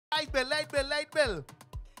light bill.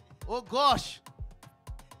 Oh gosh.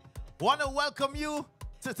 Want to welcome you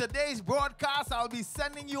to today's broadcast. I'll be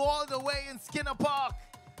sending you all the way in Skinner Park.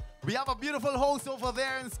 We have a beautiful host over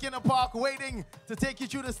there in Skinner Park waiting to take you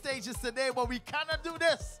through the stages today, but we cannot do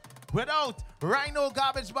this without Rhino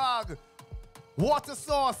Garbage Bag, Water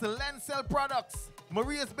Source, Lensyl Products,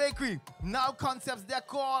 Maria's Bakery, Now Concepts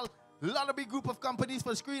Decor, Lullaby Group of Companies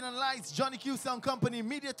for Screen and Lights, Johnny Q Sound Company,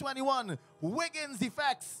 Media 21, Wiggins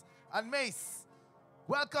Effects, and Mace.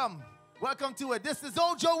 Welcome. Welcome to it. This is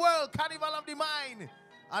Ojo World, Carnival of the Mind.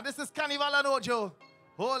 And this is Carnival and Ojo.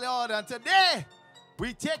 Oh Lord, and today,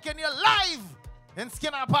 we taking you live in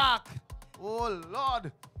Skinner Park. Oh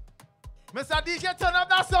Lord. Mr. DJ, turn up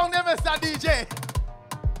that song there, Mr. DJ.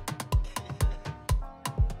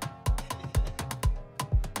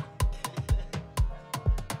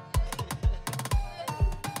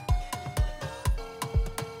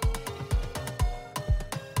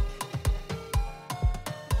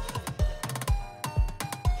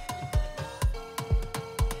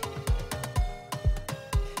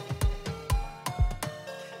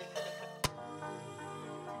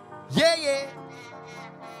 Yeah, yeah.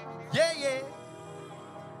 Yeah, yeah.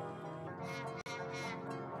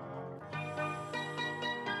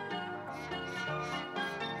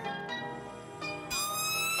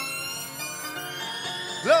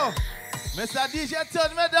 Look, Mr. DJ,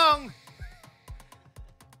 turn me down.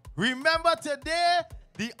 Remember today,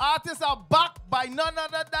 the artists are backed by none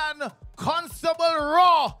other than Constable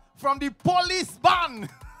Raw from the police band.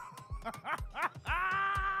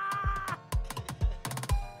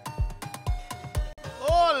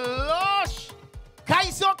 Oh, losh!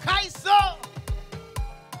 Kaiso, Kaiso!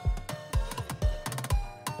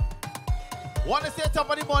 Want to say top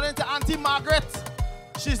of the morning to Auntie Margaret.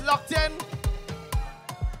 She's locked in.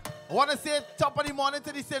 Want to say top of the morning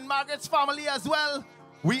to the St. Margaret's family as well.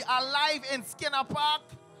 We are live in Skinner Park.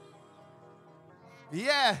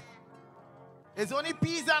 Yeah. It's only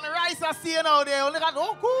peas and rice I see out there. Only got,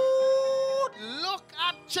 oh, good. Look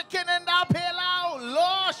at chicken in that pail out.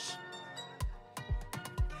 Losh!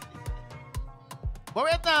 But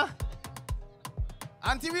wait now.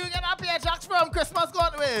 Auntie, we will get our paychecks from Christmas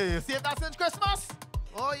gone away. See if that's in Christmas?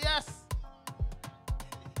 Oh, yes.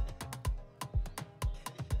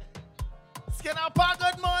 Skinner Park,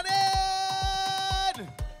 good morning.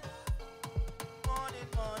 Morning,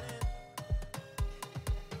 morning.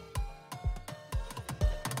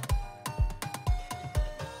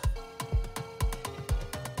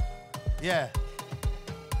 Yeah.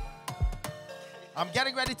 I'm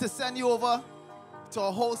getting ready to send you over to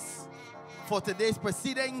our host for today's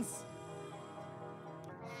proceedings.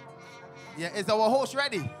 Yeah, is our host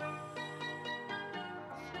ready?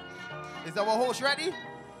 Is our host ready?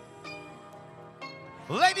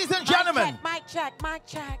 Ladies and gentlemen. Mic check, mic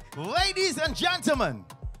check. Ladies and gentlemen,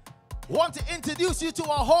 want to introduce you to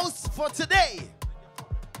our host for today.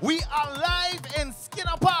 We are live in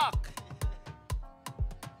Skinner Park.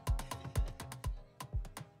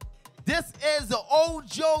 This is the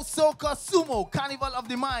Ojo Soca Sumo Carnival of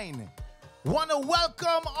the Mind. Want to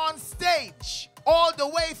welcome on stage, all the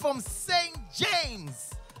way from St. James.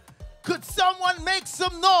 Could someone make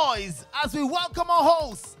some noise as we welcome our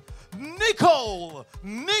host, Nicole,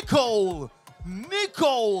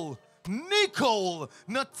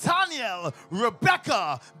 Nathaniel,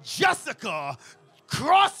 Rebecca, Jessica,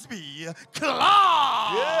 Crosby, Clark.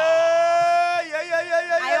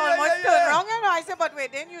 I almost turned wrong and I said, but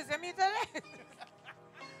wait, didn't use them today.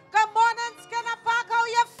 Good morning, Skinner Park. How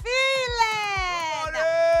you feeling?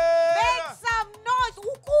 Make some noise.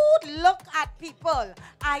 Ooh, good. Look at people.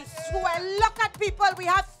 I swear, look at people. We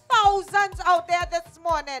have thousands out there this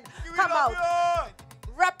morning. Come out.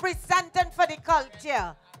 Representing for the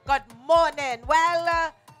culture. Good morning.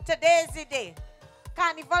 Well, today's the day.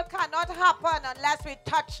 Carnival cannot happen unless we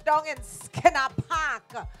touch down in Skinner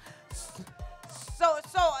Park. So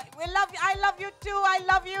we love you. I love you too. I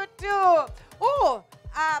love you too. Oh,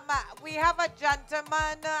 we have a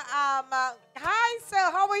gentleman. Hi,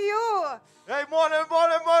 sir. How are you? Hey, morning. Hey, how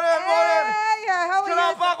are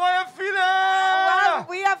you? How you feeling? Well,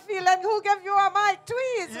 we are feeling. Who gave you a mic?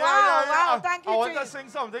 Tweez. Wow. Thank you, I want Tweez. to sing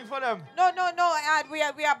something for them. No. We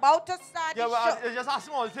are about to start Yeah, the but show. it's just a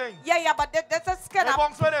small thing. Yeah, but that's a Skinner. Hey,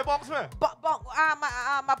 bounce me.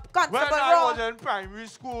 Constable When I Raw. was in primary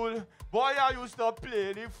school, boy, I used to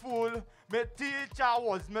play the fool. My teacher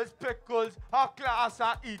was Miss Pickles. Her class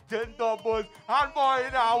are eating doubles. And boy,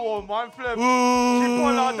 that woman flip. She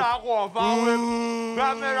pull out her rubber whip.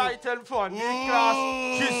 Grab me right in front of the class.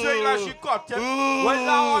 She swing like she cut him. Where's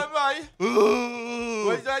that one, boy?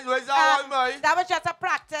 Where's that one, boy? That was just a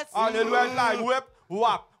practice. And it went like whip,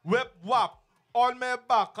 whap, whip whap. On my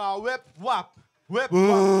back, whip whap. Whip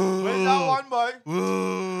whap. Where's that one, boy?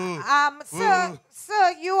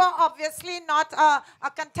 Sir, you are obviously not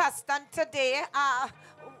a contestant today.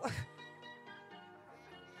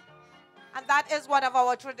 And that is one of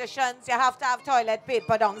our traditions. You have to have toilet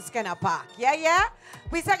paper down Skinner Park. Yeah, yeah?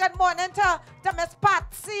 We say good morning to Miss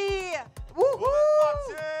Patsy. Woo-hoo!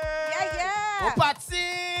 Patsy! Yeah, yeah. Oh,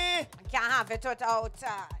 Patsy! Can't have it without...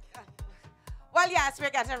 Well, yes,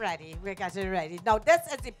 we're getting ready. We're getting ready. Now, this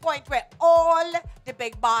is the point where all the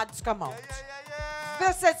big bards come out. Yeah.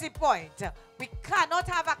 This is the point. We cannot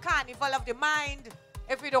have a carnival of the mind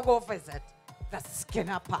if we don't go visit the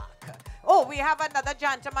Skinner Park. Oh, we have another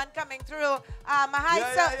gentleman coming through.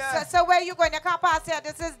 Hi, sir. So where you going? You can't pass here.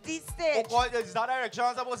 This is the stage. Oh, boy, is that direction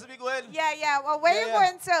I'm supposed to be going? Yeah. Well, where you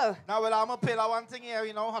going, sir? Now, well, I'm a pillar one thing here,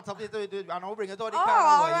 you know. Hot up it, and I'll bring it to the Oh, camera.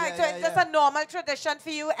 all right. So it's just a normal tradition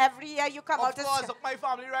for you. Every year you come out. Of course, my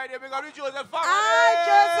family right here. We got the Joseph family.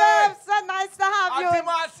 Hi, Joseph. So nice to have you. Auntie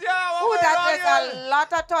Marcia, Oh, that is a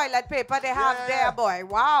lot of toilet paper they have there, boy.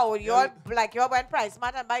 Wow, you're like you're when Price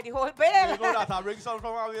Man and buy the whole bill. You know that. I'll bring some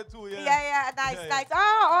from out here too, Yeah, nice.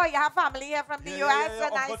 Oh, you have family here from the US, so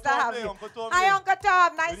nice to have you. Hi, Uncle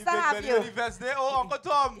Tom, nice to have you. Oh, Uncle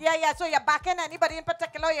Tom. Yeah, so you're backing anybody in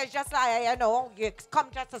particular, you're just like, you come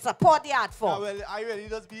just to support the art form. Yeah, well, I really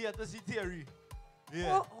just be here to see Terry.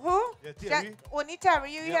 Yeah. Who? Yeah, Terry. Only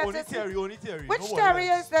Terry, you here to see? Only Terry. Which Terry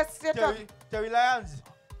is this? Terry Lyons.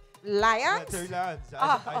 Lions? Yeah, Terry Lyons.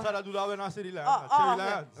 I thought I'd do that when I said the Lions. Terry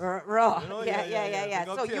Lyons. Raw. You know, Yeah.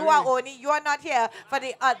 So Terry. you are not here for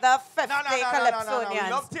the other 50 Calypsonians. No.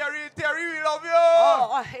 We love Terry. Terry, we love you.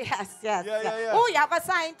 Oh, yes. Yeah. Oh, you have a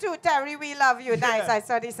sign too, Terry, we love you. Nice, I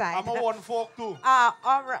saw the sign. I'm a one fork too.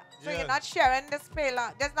 All right. So you're not sharing this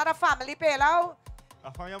payload? There's not a family payload? I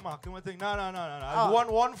find you marking one thing. No.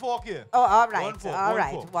 One fork here. Oh, all right. One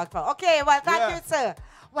fork. One fork. Okay, well, thank you, sir.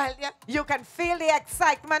 Well, you can feel the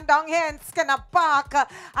excitement down here in Skinner Park.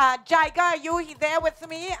 Jaiga, are you there with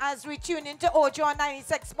me as we tune into Ojo on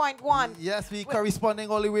 96.1? Yes, we corresponding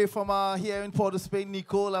all the way from here in Port of Spain,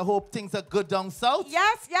 Nicole. I hope things are good down south.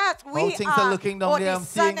 Yes. How things are looking down there. The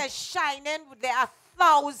sun is shining. There are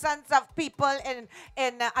thousands of people in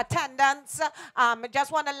attendance.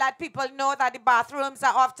 Just want to let people know that the bathrooms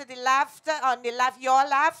are off to the left, on the left, your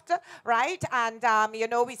left, right? And,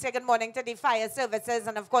 we say good morning to the fire services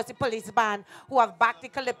and, of course, the police band who have backed the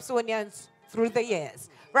Calypsonians through the years.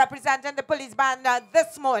 Representing the police band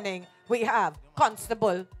this morning, we have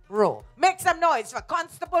Constable Rowe. Make some noise for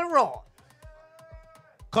Constable Rowe.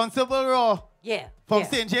 Constable Rowe. Yeah. From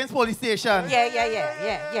St. James Police Station.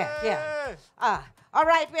 Yeah. All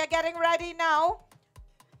right, we are getting ready now.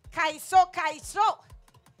 Kaiso.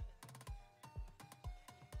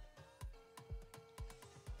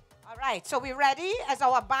 All right, so we ready? Is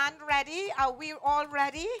our band ready? Are we all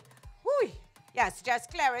ready? Whoo. Yes, just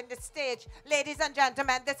clearing the stage. Ladies and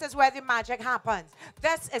gentlemen, this is where the magic happens.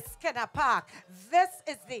 This is Skinner Park. This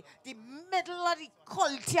is the middle of the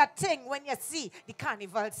culture thing when you see the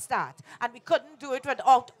carnival start. And we couldn't do it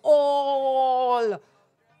without all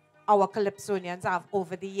our Calypsonians have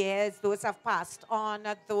over the years. Those have passed on,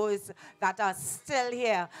 those that are still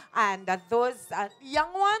here, and those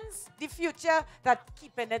young ones, the future, that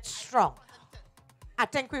keeping it strong. I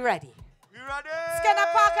think we're ready. We ready? Skinner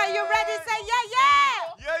Park, are you ready? Say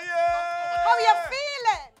yeah. How you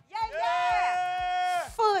feeling? Yeah.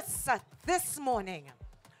 First, this morning,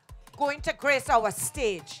 going to grace our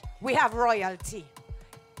stage, we have royalty.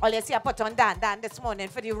 All you see, I put on Dan this morning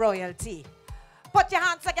for the royalty. Put your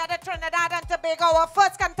hands together, Trinidad and Tobago, our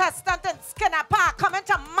first contestant in Skinner Park, coming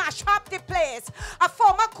to mash up the place. A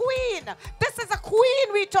former queen. This is a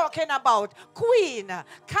queen we're talking about. Queen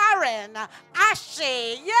Karene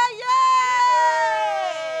Asche. Yeah.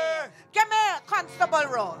 Give me a Constable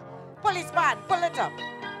Rowe. Police band, pull it up.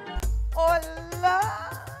 Oh,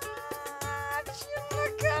 Lord.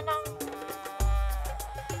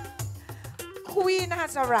 Queen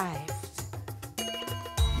has arrived.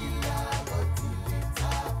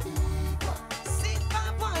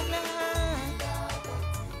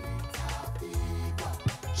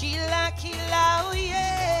 Kila, oh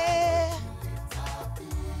yeah.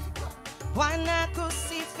 Wana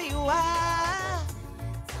kusifiwa.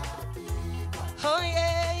 Oh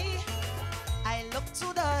yeah. I look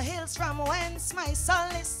to the hills from whence my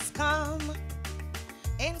solace come.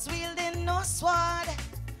 Ain't wielding no sword.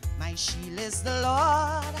 My shield is the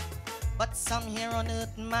Lord. But some here on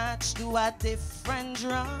earth march to a different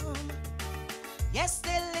drum. Yes,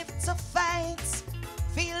 they live to fight.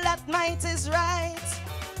 Feel that might is right.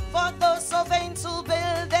 For those so vain to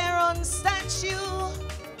build their own statue,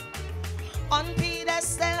 On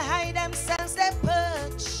pedestal high themselves they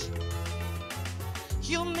perch.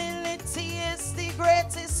 Humility is the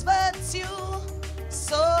greatest virtue.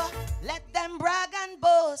 So let them brag and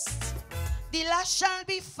boast. The last shall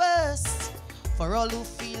be first. For all who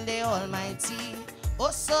feel the Almighty,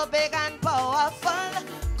 oh so big and powerful,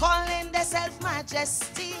 calling themselves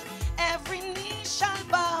majesty. Every knee shall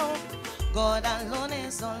bow. God alone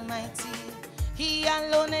is almighty. He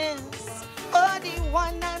alone is, oh, the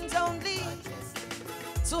one and only.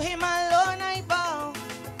 To him alone I bow.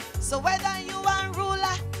 So whether you are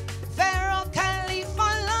ruler, Pharaoh, Caliph,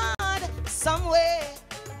 or Lord, some way,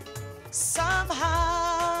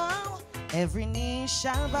 somehow, every knee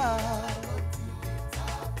shall bow.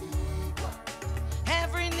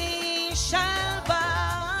 Every knee shall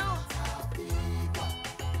bow.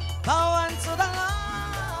 Bow unto the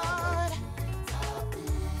Lord.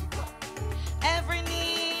 Every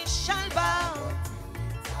knee shall bow.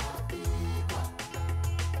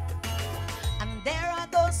 And there are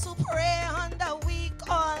those who pray on the weak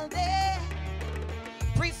all day.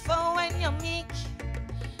 Prefer when you're meek,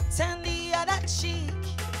 turn the other cheek.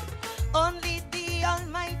 Only the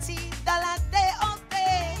Almighty that they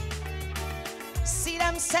obey. See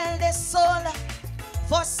them sell their soul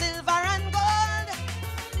for silver and gold.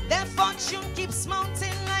 Their fortune keeps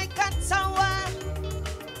mounting like a tower.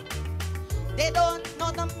 They don't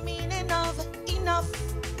know the meaning of enough.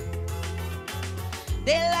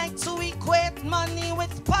 They like to equate money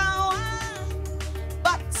with power.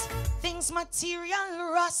 But things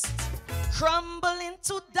material rust, crumble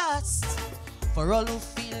into dust. For all who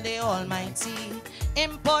feel the Almighty,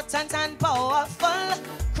 important and powerful,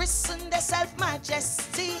 christen the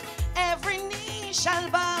self-majesty. Every knee shall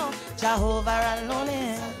bow. Jehovah alone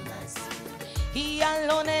is, he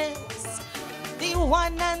alone is, the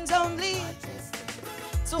one and only.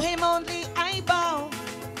 To him only I bow.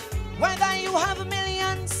 Whether you have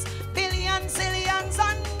millions, billions, zillions,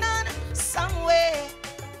 or none, some way,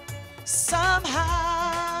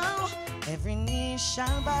 somehow, every knee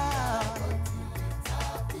shall bow.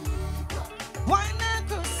 Wanna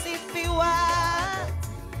crucify?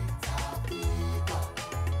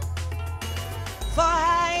 For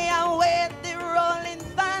I await the rolling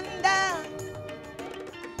thunder,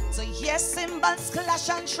 to hear cymbals clash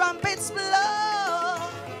and trumpets blow.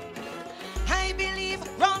 I believe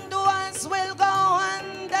wrongdoers will go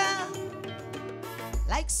under,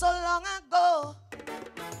 like so long ago,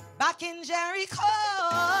 back in Jericho.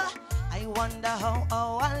 I wonder how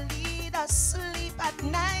our leaders sleep at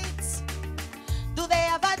night. Do they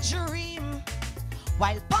ever dream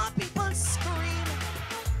while poor people scream?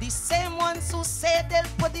 The same ones who say they'll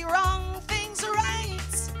put the wrong things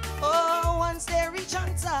right. Oh, once they reach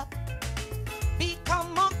on top,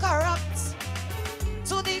 become more corrupt.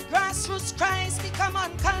 To the grassroots cries become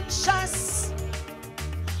unconscious.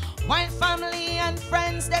 While family and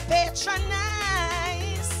friends they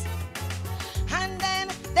patronize, and then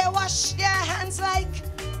they wash their hands like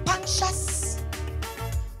Pontius,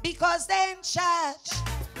 because they're in charge.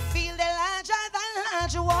 Feel the larger than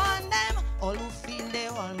large, warn them. All who feel the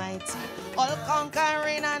Almighty, all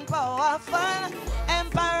conquering and powerful,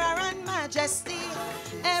 emperor and majesty.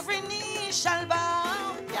 Every knee shall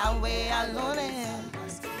bow. Yahweh alone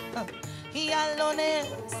is, he alone is,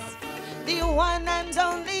 the one and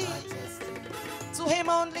only. To him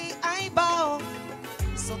only I bow.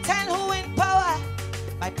 So tell who in power,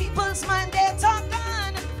 my people's mandate are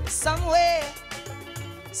gone. Some way,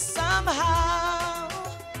 somehow,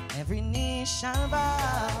 every knee shall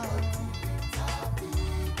bow.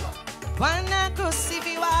 Wanna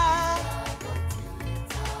crucify?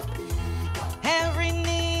 Every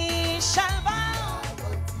knee shall bow.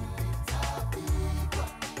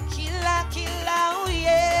 Killer, killer, oh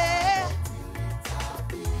yeah.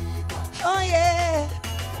 Oh yeah.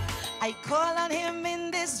 I call on him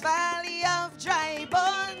in this valley of dry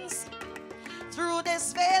bones. Through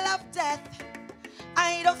this veil of death,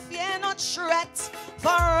 I don't fear no threat. For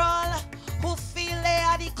all who feel they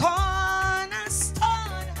are the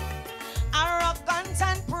cornerstone, arrogant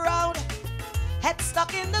and proud, head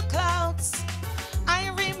stuck in the clouds. I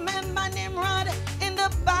remember Nimrod in the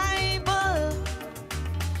Bible,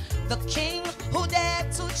 the king who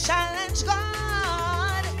dared to challenge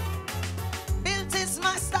God, built his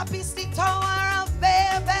masterpiece, the Tower of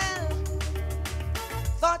Babel.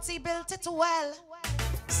 Thought he built it well,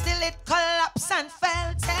 still it collapsed and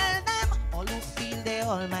fell. Tell them, all who feel the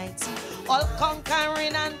Almighty, all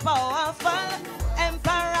conquering and powerful,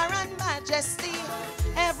 emperor and majesty,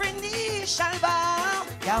 every knee shall bow.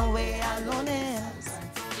 Yahweh alone is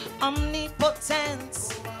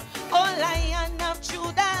omnipotent, O Lion of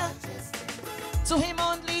Judah. To him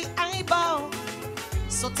only I bow.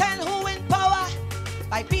 So tell who in power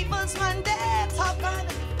by people's mandate, how can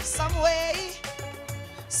some way,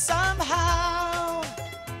 somehow,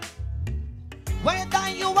 whether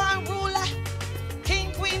you are ruler,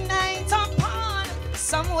 king, queen, knight, or pawn,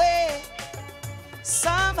 some way,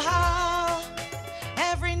 somehow,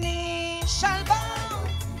 every knee shall bow.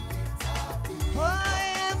 Oh,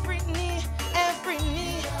 every knee, every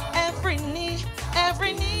knee, every knee,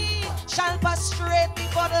 every knee shall prostrate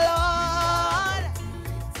before the Lord.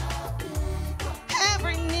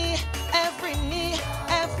 Every knee, every knee,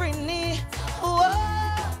 every knee, whoa,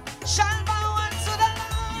 shall bow unto the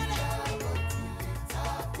Lord.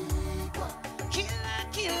 Killer,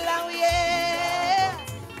 killer, yeah.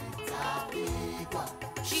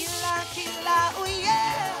 Killer, killer, oh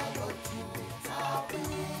yeah.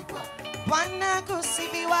 Wanna go see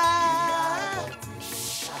me why?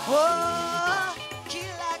 Oh,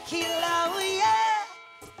 killer, killer, oh yeah.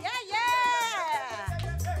 Yeah, yeah.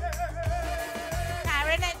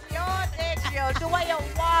 Karene, it's your thing, you. Do what you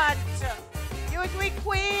want. You sweet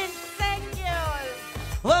queen, thank you.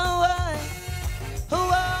 Whoa, whoa, whoa,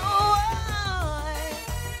 whoa.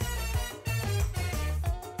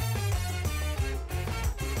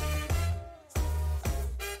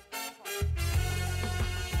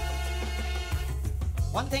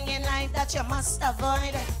 One thing in life that you must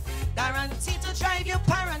avoid, guaranteed to drive you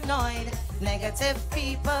paranoid. Negative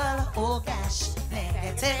people, oh gosh,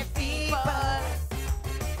 negative people.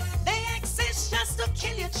 They exist just to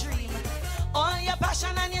kill your dream, all your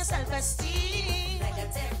passion and your self-esteem.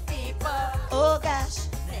 Negative people, oh gosh,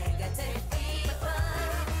 negative people.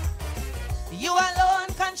 You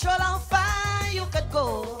alone control how far you could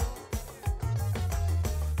go.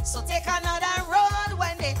 So take another road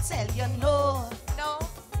when they tell you no. No,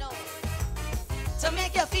 no. To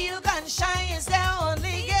make you feel gunshine is their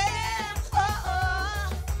only game. Oh,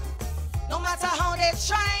 oh. No matter how they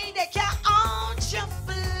try, they can't out your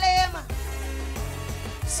flame.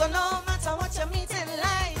 So no matter what you meet in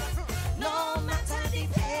life, no matter the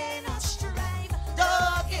pain or strife,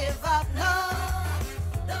 don't give up, no.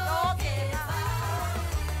 Don't give up.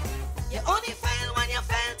 You only fail when you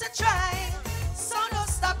fail to try. So don't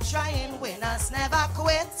stop trying. Winners never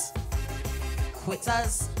quit.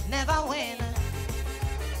 Quitters never win.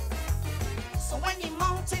 So when you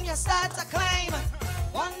mountain, you start to climb.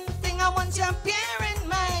 One thing I want you to bear in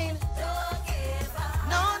mind. Don't give up.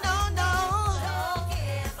 No, no, no. Don't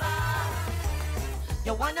give up.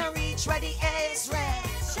 You wanna reach where the air is red.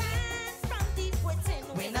 Shine from deep within.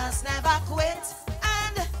 Winners never quit.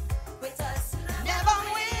 And quitters never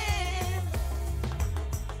win.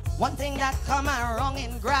 One thing that come out wrong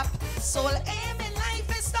in grab. Soul aim in life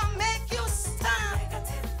is to make you stop.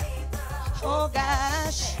 Oh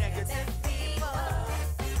gosh. Negative people.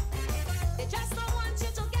 They just don't want you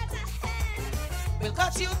to get ahead. We'll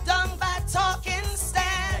cut you down by talking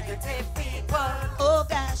instead. Negative people. Oh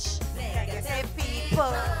gosh. Negative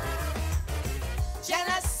people.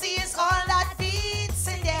 Jealousy is all that beats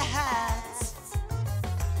in their hearts.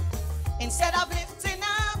 Instead of lifting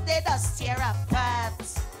up, they just tear apart.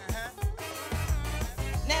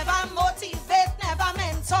 Never motivate, never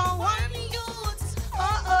mentor one youth.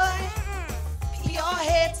 Oh, oh. Pure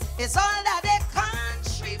hate is all that they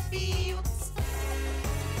contribute.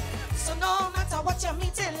 So no matter what you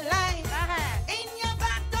meet in life, in your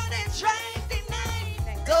back door they drive the knife.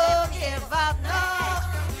 Don't give up, no.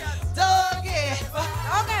 Don't give up.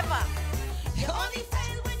 Don't give up. You only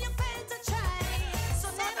fail when you fail to try. So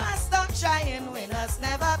never stop trying. Winners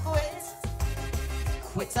never quit.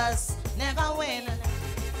 Quitters never win.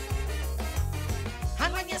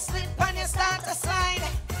 And when you slip and you start to slide,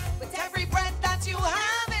 with every breath that you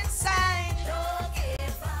have inside, don't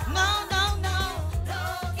give up. No, no, no.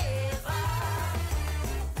 Don't give up.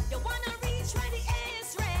 You wanna reach where the air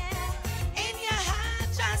is red. In your heart,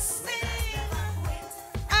 just sing.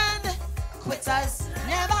 And quitters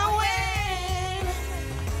never win.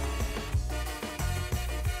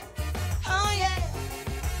 Oh yeah.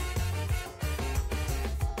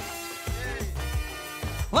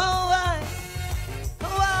 Whoa, whoa.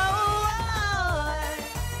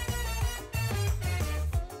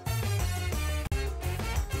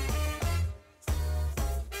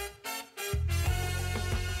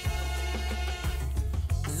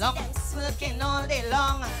 Lungs working all day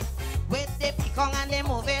long with the peacock and they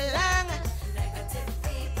move it long. Negative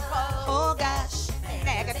people. Oh gosh.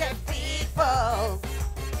 Negative people.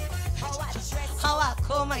 How I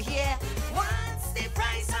come here. What's the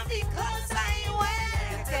price of the clothes I wear?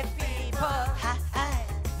 Negative people. Hi.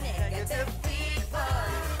 Negative people.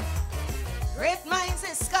 Great minds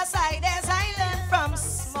discuss ideas I learned from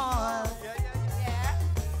small.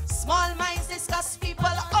 Small minds discuss people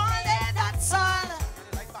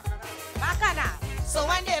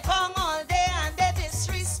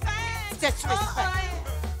Much respect.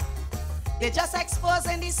 They're just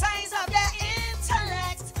exposing the size of their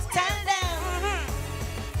intellect. Tell them,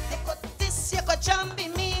 they could this, you could jump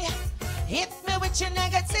in me. Hit me with your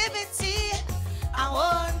negativity. I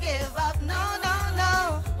won't give up, no, no,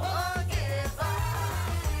 no. Won't give up.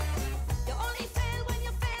 You only fail when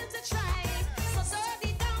you fail to try. So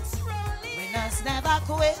the dance rolling. Winners never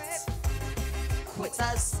quit.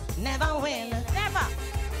 Quitters never win. Never.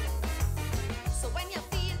 So when you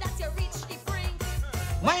feel that you reach the brink,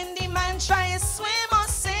 when the man tries swim or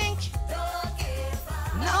sink, don't give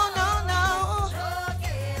up. No, no, no. Don't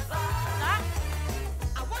give up.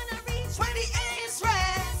 I wanna reach where the air is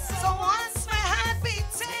red. So once my heart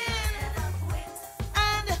beating,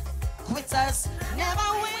 and quitters never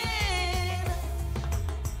win.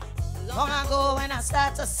 Long ago when I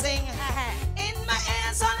start to sing, in my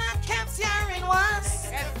ears all I kept hearing was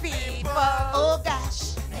People. oh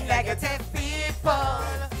gosh, Negative people.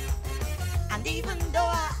 and even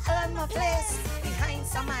though I earned my place behind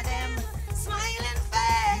some of them smiling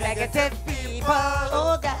face, Negative people.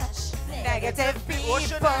 oh gosh, Negative people.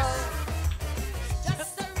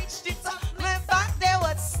 just to reach the top, my back they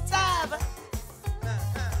would stab,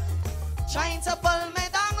 trying to pull me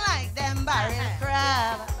down like them barrel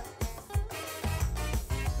crab,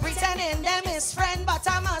 pretending them is friend, but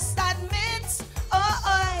I must admit,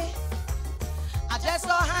 I just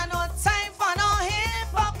don't have no time for no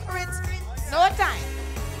hypocrite. No time.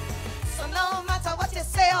 So no matter what you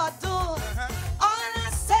say or do, all I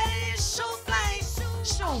say is shoot like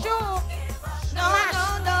shoot. No, no,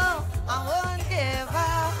 no, I won't give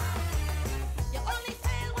up. You only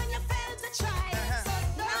fail when you fail to try. So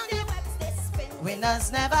now the webs they spin.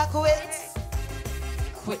 Winners never quit.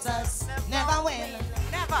 Quitters never win.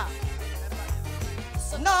 Never.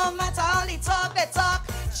 So no matter all the talk they talk,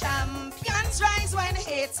 champions rise when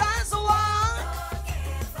haters walk.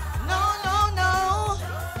 No, no, no.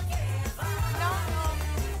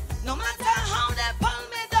 No matter how they pull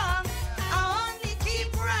me down, I only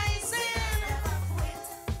keep rising.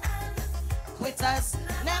 Quitters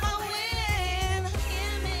never win.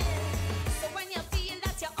 So when you feel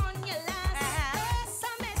that you're on your last,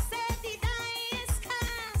 some may say the die is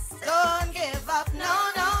cast. Don't give up, no,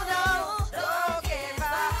 no, no. Don't give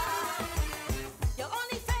up. You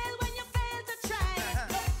only fail when you fail to try.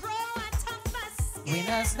 Don't grow a tougher skin.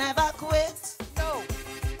 Winners never quit. No.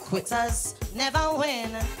 Quitters never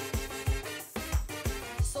win.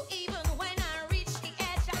 So even when I reach the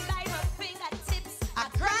edge and by my fingertips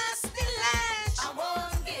across the ledge, I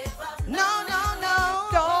won't give up. No, no, no.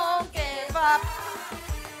 Don't give up.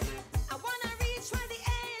 I wanna reach where the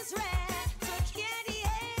air is red to hear the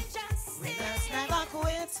angels sing. Winners never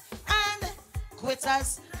quit and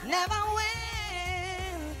quitters never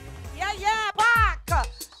win. Yeah, yeah, back.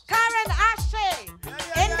 Karene Asche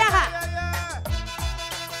in the house.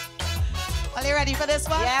 Are you ready for this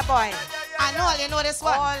one? Yeah, boy. I know you know this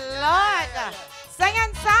one. Oh, Lord.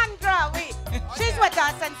 Singing Sandra. She's with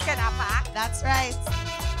us in Skinner Park. That's right.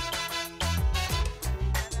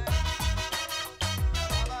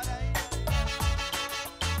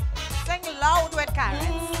 Sing loud with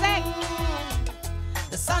Karen. Sing.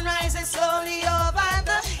 The sun rises slowly over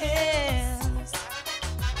the hills.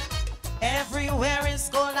 Everywhere is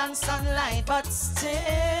golden sunlight, but still,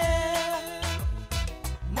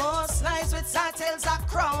 most nights with titles are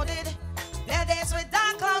crowded. Their days with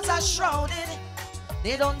dark clouds are shrouded.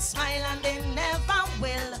 They don't smile and they never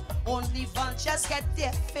will. Only vultures get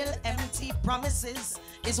their fill. Empty promises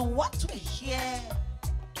is what we hear.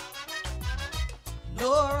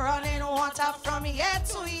 No running water from year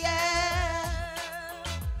to year.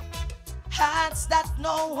 Hearts that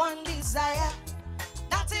no one desire.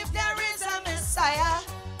 That if there is a Messiah,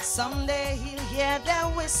 someday he'll hear their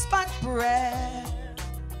whispered prayer.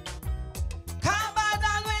 Covered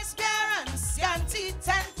always bare and scanty.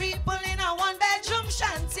 10 people in a one-bedroom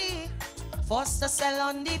shanty. Forced to sell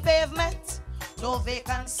on the pavement. No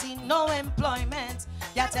vacancy, no employment.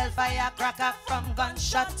 Ya tell firecracker from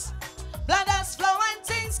gunshot. Blood has flow and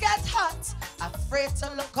things get hot. Afraid to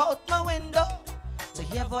look out my window to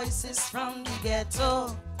hear voices from the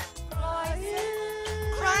ghetto. Crying,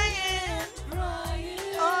 crying, crying.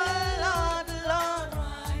 Oh Lord, Lord,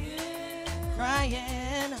 crying,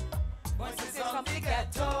 crying. Voices from the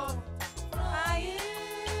ghetto. Crying,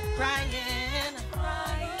 crying,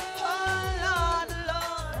 crying. Oh Lord,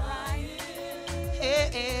 Lord, crying. Hey,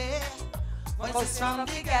 hey. Voices from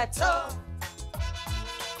the ghetto.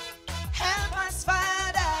 Help us,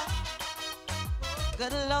 Father.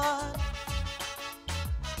 Good Lord.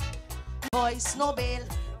 Voice no bail.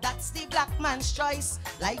 That's the black man's choice.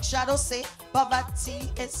 Like Shadow say,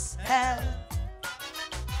 poverty is hell.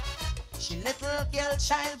 She little girl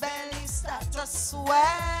child belly start to swell.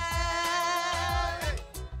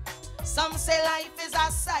 Some say life is a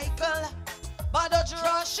cycle, but the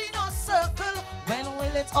draw she no circle. When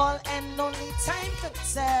will it all end? Only time could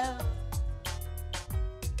tell.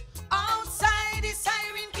 Outside the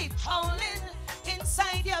siren keep howling,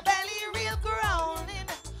 inside your belly real growling.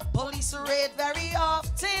 Police raid very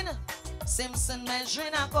often, Simpson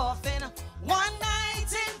measuring a coffin. One night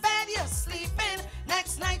in bed you're sleeping,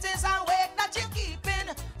 next night is awake that you're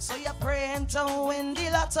keeping. So you're praying to win the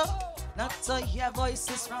lotto, not to hear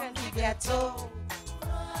voices from the ghetto.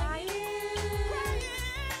 Crying,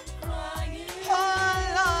 crying, Oh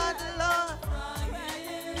Lord, Lord,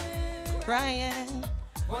 crying, crying,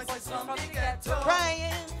 voices from the ghetto.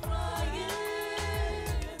 crying, Crying,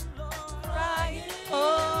 crying,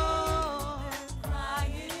 oh,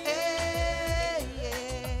 crying, hey,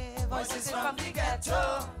 yeah, voices from the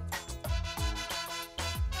ghetto.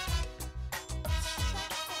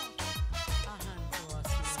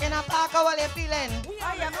 In a park, how are you feeling?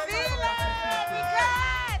 How you feeling?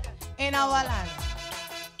 Good. In our land.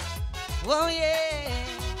 Oh yeah,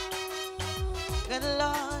 good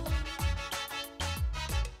Lord.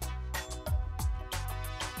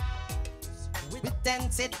 With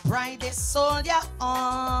dented pride, they soldier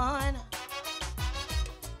on.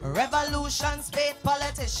 Revolutions paid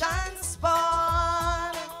politicians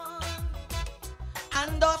spawn.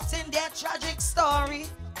 And often their tragic story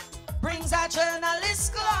brings a journalist's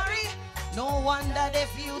glory. No wonder they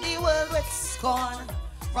view the world with scorn.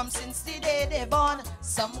 From since the day they born,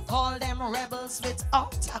 some call them rebels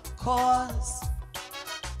without a cause.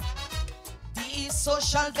 These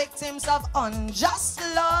social victims of unjust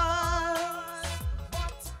laws,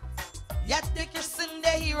 yet they christen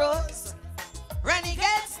their heroes,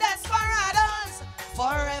 renegades, desperados,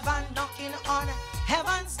 forever knocking on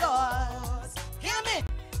heaven's doors. Hear me?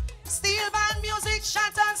 Steel band music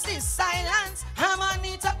shatters the silence.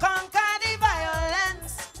 Harmony to conquer the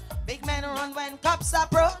violence. Big men run when cops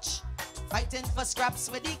approach, fighting for scraps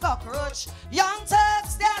with the cockroach. Young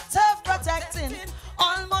Turks, they're tough protecting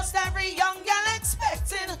almost every young girl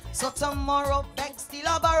expecting. So tomorrow begs the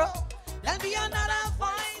borrow. There'll be another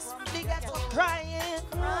voice from the ghetto crying,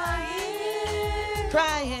 Crying,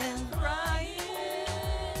 crying, crying,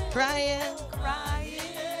 crying,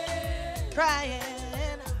 crying,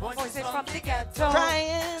 crying, voices from the ghetto.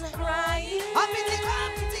 crying. Crying,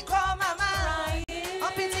 Pity call, mama.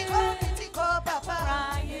 Pity call, papa.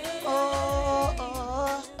 crying, Oh,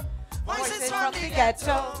 oh. voices from the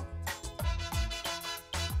ghetto.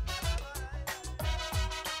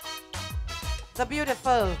 The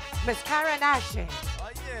beautiful Miss Karene Asche. Oh,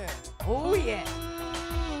 yeah. Oh yeah.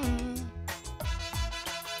 Mm.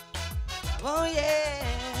 Oh yeah.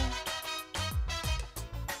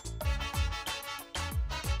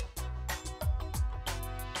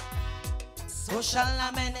 Social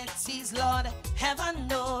amenities, Lord, heaven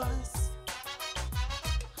knows.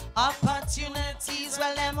 Opportunities,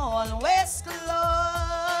 well, them always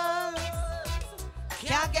close.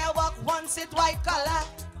 Can't get work once it white collar.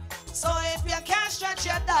 So if you can't stretch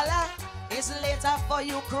your dollar, it's later for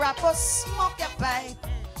you crap or smoke your pipe.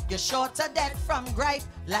 You're short of death from gripe.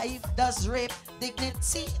 Life does rape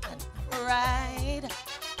dignity and pride.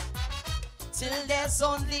 Till there's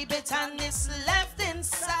only bitterness left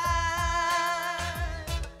inside.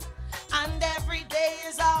 And every day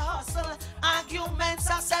is a hustle. Arguments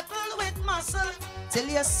are settled with muscle. Till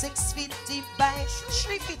you're 6 feet deep by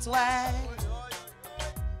 3 feet wide.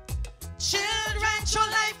 Children, your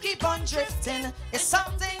life keep on drifting. It's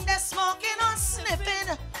something they're smoking or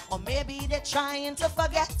sniffing. Or maybe they're trying to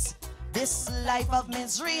forget this life of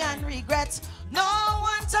misery and regret. No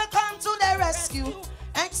one to come to their rescue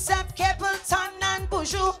except Capleton and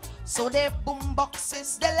Bourgeois. So they boom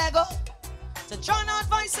boxes, the Lego to drown out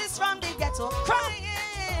voices from the ghetto. Crying,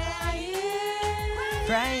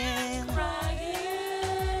 crying,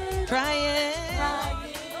 crying, crying,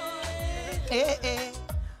 hey, hey.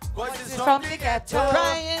 Voices from the ghetto.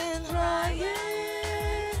 Crying, Crying,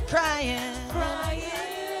 crying, crying,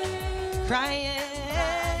 crying,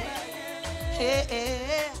 hey,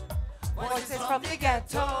 hey. voices from the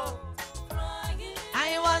ghetto.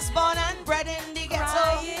 I was born and bred in the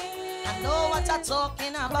ghetto. I know what I'm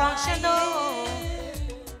talking about, you know.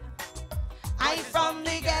 I'm from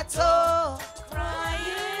the ghetto.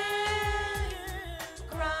 Crying,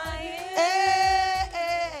 crying, Hey,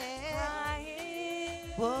 hey.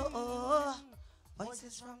 crying. Whoa, oh.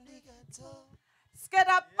 Voices from the ghetto. Skid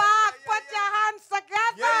up back, put your hands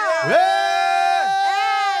together. Hey!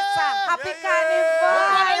 Yes, happy Yeah, yeah.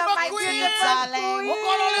 carnival, Oh, my queen. beautiful Darling. Oh,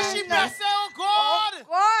 God, all the queen. sheep bless you, oh, God.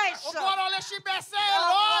 Gosh. Oh, God, all the sheep bless you,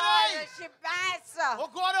 Lord. she best. Oh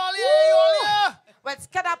God, all here. Well,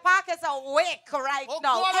 Skinner Park is awake right Oh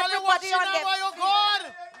now. God, Everybody on now, their boy, oh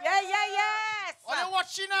God. yes. All you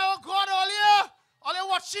watching now, oh God, all here. All you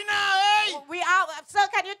watching now, hey. We are, sir,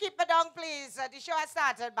 can you keep it down, please? The show has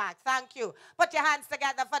started back. Thank you. Put your hands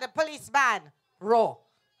together for the police band. Row.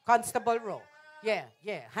 Constable Row. Yeah,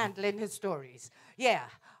 handling his stories. Yeah.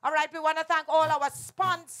 All right, we want to thank all our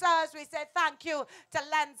sponsors. We say thank you to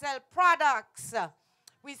Lensyl Products.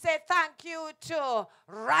 We say thank you to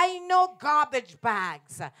Rhino garbage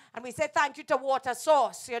bags. And we say thank you to Water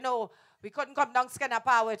Source. You know, we couldn't come down Skinner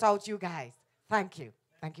Park without you guys. Thank you.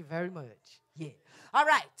 Thank you very much. Yeah. All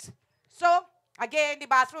right. So, again, the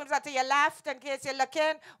bathrooms are to your left in case you're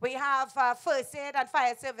looking. We have first aid and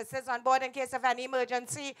fire services on board in case of any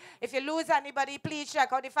emergency. If you lose anybody, please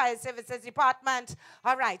check out the fire services department.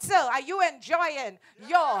 All right. So, are you enjoying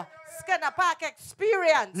your Skinner Park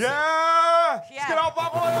experience? Yeah. Skinner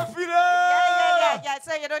Park, how you feeling? Yeah.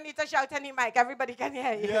 So, you don't need to shout any mic. Everybody can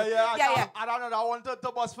hear you. Yeah. I don't know. I wanted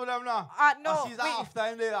to bus for them now. No. She's half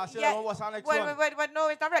time there. I said, what's our next one? No,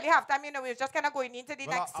 it's not really half time. You know, we're just kind of going into the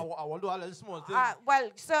next. I want to do a little small thing. Well,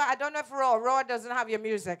 sir, I don't know if Raw doesn't have your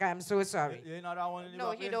music. I'm so sorry. You know that one in the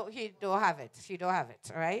No, he don't have it. She don't have it,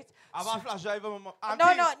 all right? I have a flash drive. No.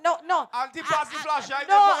 Auntie, pass the flash drive.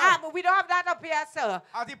 No, we don't have that up here, sir.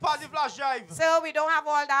 Auntie, pass the flash drive. Sir, we don't have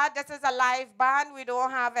all that. This is a live band. We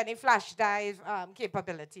don't have any flash drive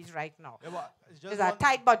capabilities right now. Yeah, but it's a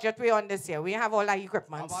tight budget we on this year. We have all that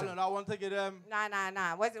equipment. I want to get them.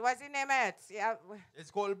 Nah. What's the name of it? Yeah. It's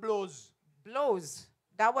called Blows. Blows.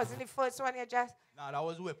 That wasn't the first one you just... Nah, that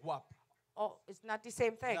was Whip Wap. Oh, it's not the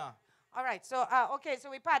same thing? Nah. All right, so, okay,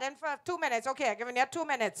 so we pardon for 2 minutes. Okay, I'm giving you 2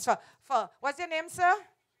 minutes for what's your name, sir?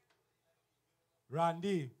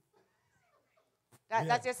 Randy.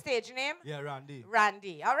 That's your stage name? Yeah, Randy.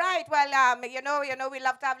 Randy. All right, well, you know, we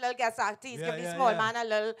love to have little guest artists. Give the small man a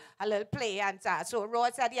little play. And so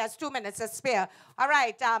Roy said he has 2 minutes to spare. All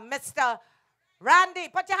right, Mr. Randy,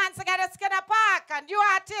 put your hands together, Skinner Park, and you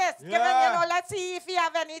artists. Yeah. Let's see if you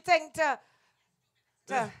have anything to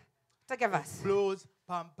give us. Blows,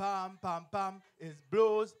 pam, pam, pam, pam. It's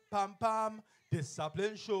blows, pam, pam.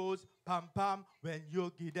 Discipline shows, pam, pam. When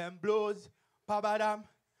you give them blows, pa-ba-dam.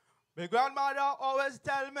 My grandmother always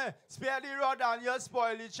tell me, spare the rod and you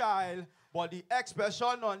spoil the child. But the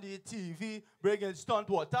expression on the TV bringing stunt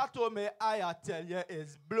water to me, I tell you,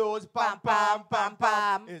 it's blows, pam, pam, pam,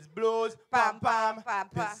 pam. It's blows, pam, pam.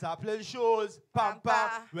 Discipline shows, pam, pam.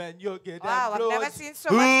 When you get them blows. I've never seen so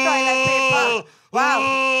much toilet paper. Wow.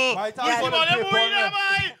 Right, toilet paper.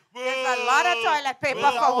 There's a lot of toilet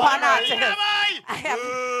paper for one artist. I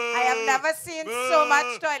have never seen so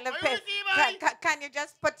much toilet paper. Can you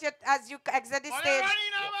just put it as you exit the stage?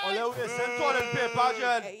 Toilet paper,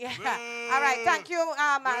 Jen. Yeah. All right. Thank you,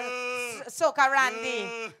 Soca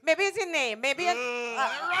Randy. Maybe it's a name. Maybe you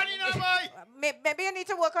need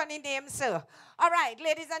to work on the name, sir. All right,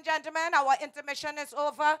 ladies and gentlemen, our intermission is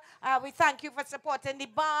over. We thank you for supporting the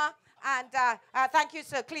bar. And thank you,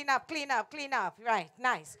 sir. Clean up. Right,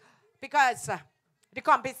 nice. Because the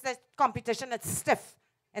competition is stiff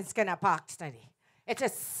in Skinner Park today. It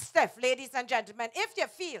is stiff, ladies and gentlemen. If you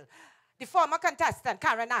feel the former contestant,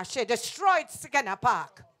 Karene Asche, destroyed Skinner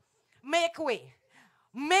Park, make way.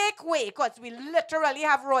 Make way, because we literally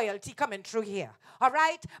have royalty coming through here. All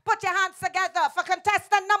right? Put your hands together for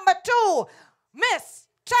contestant number 2, Miss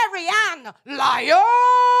Terri Lyons.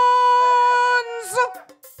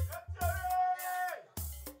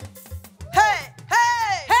 Hey!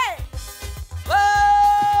 Whoa!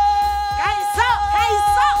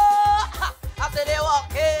 I said they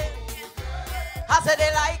walk in. I said they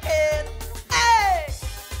like it. Hey!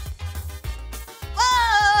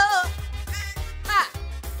 Whoa!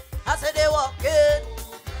 I said they walk in.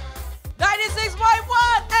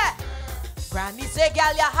 96.1. Granny say,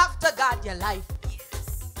 girl, you have to guard your life.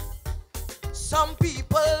 Some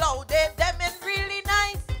people out there, them ain't really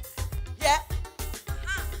nice. Yeah.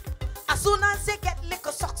 As soon as they get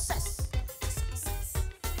little success,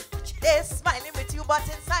 they're smiling with you, but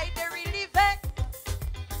inside they really vex.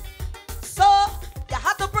 So you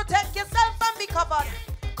have to protect yourself and be covered,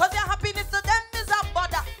 cause your happiness to them is a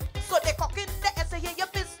bother. So they cock in the air to hear your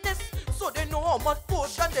business, so they know how much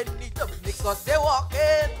potion they need to mix, cause they walk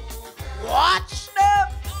in. Watch them.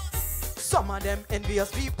 Some of them envious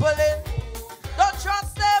people in. Don't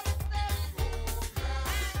trust them.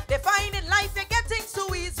 They find in life they're getting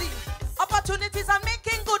so easy. Opportunities and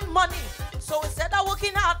making good money. So instead of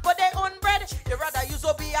working hard for their own bread, they rather use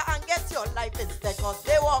Obia and get your life instead, cause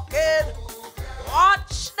they walk in.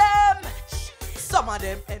 Watch them. Some of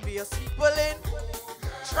them envious people in.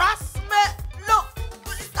 Trust me. Look,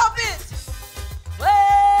 stop it.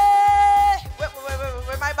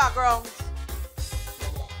 backgrounds.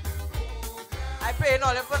 I pay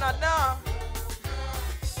all for not now.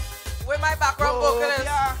 Where my background vocalist?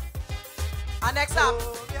 Our next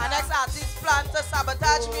artist plan to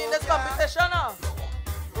sabotage me in this competition.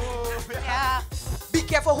 Yeah. Be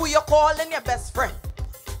careful who you're calling your best friend.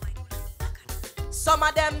 Some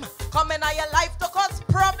of them come in your life to cause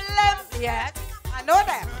problems. Yes, I know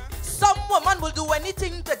them. Some woman will do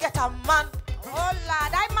anything to get a man. Oh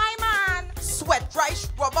Lord, I'm my man. Sweat dry,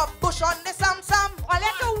 rub a bush on the Sam. Oh,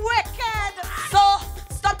 that's wicked.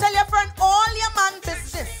 So, stop tell your friend all your man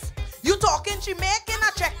business. You talking, she making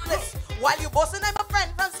a checklist. While you bossing I'm a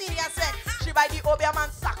friend from senior sex. She by the Obia man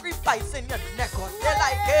sacrificing your neck on. They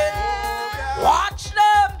like it. Watch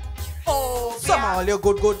them. Oh, Some all your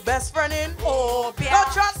good best friend in. Oh,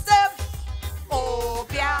 Don't trust them. Oh,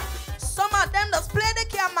 yeah. Some of them just play the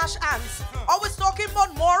care mash hands. Always talking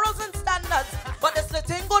about morals and standards. But they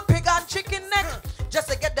slitting good pig and chicken neck. Just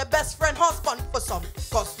to get the best friend husband for some.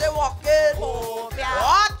 Cause they walk in. Oh, yeah.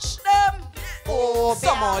 Watch them. Oh,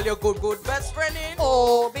 Some yeah. all your good best friend in.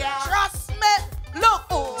 Oh, yeah. Trust me. Look.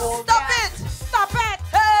 Oh, Stop yeah. it. Stop it.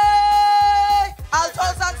 Hey.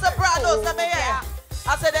 Altos and sopranos. Oh, Let me hear. yeah.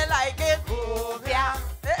 I said they like it. Oh, yeah.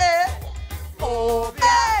 Hey. Oh,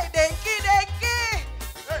 yeah. Hey. Dinky.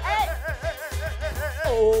 Hey.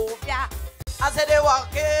 Oh, yeah. I said they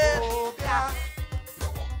walk in. Oh, yeah.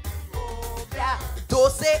 Oh, yeah.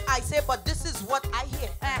 Don't say I say, but this is what I hear.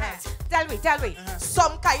 Tell me.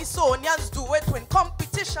 Some Kaisonians do it when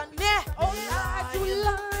competition near. Oh, Lord, you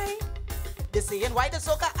lie. They saying why the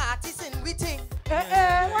soca artists in we think.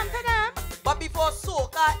 One to them. But before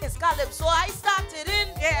soca is Calypso, I started in.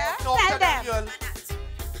 Yeah. No, Tell them.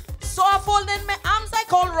 So I fold in my arms, I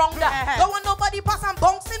call rounder. Don't want nobody pass and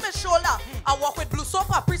bounce in my shoulder. I walk with blue soap,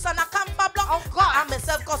 a priest and a camphor block. Oh, God. I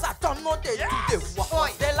myself cause I don't know they do the walk. Oi.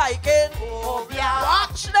 They like it. Oh, yeah.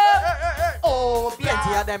 Watch them. Oh, Plenty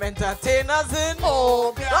yeah. of them entertainers in.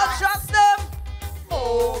 Oh, Don't yeah. trust them.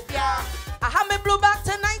 Oh, yeah. I have my blue back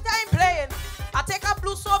tonight, I'm playing. I take a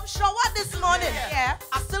blue soap shower this morning. Yeah.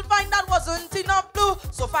 I still find that wasn't enough blue.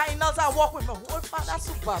 So finals I walk with my whole father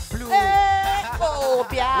super blue. Oh,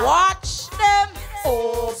 yeah. Watch them.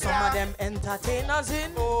 Oh, Some yeah. of them entertainers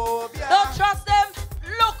in. Oh, Don't trust them.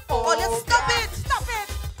 Look. Oh, you stop yeah. it. Stop it.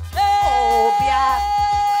 Oh, yeah.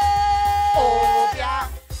 Oh, yeah.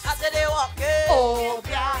 I say they walk it. Oh,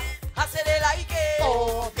 yeah. I say they like it.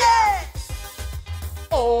 Oh, yeah.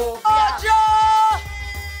 Oh, Oh, yeah.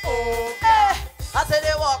 Joe. Oh, Eh. I say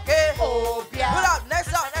they walk it. Oh, yeah. Pull up.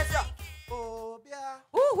 Next up. oh, yeah.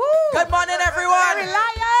 Woohoo. Good morning, everyone. Terri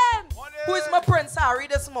Lyons. Who is my Prince Harry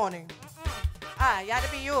this morning? You had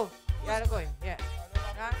to be you. You had to go in. Yeah.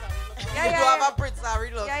 Huh? Yeah, You do yeah, have a Prince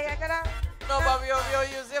Harry look. yeah, get out. No, but we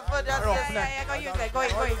use it for that. Yeah, go use it.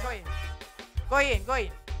 Go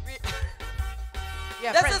in.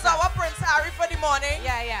 Yeah, This Prince is our Prince Harry for the morning.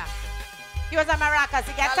 Yeah. He was a maracas.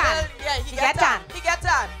 He get A tan. little- Yeah, he He get get tan. tan. He get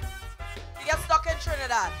tan. He get stuck in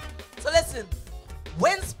Trinidad. So listen,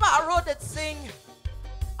 when Sparrow did sing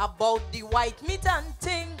about the white meat and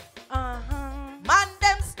thing, man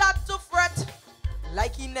them start to fret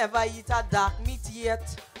like he never eat a dark meat yet.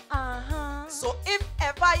 So if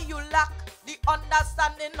ever you lack the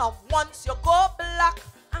understanding of once you go black,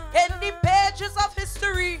 in the pages of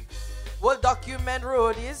history will document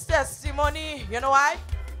Rhodey's testimony. You know why?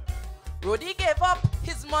 Rhodey gave up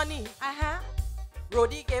his money.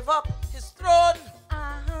 Rhodey gave up his throne.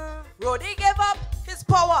 Rhodey gave up his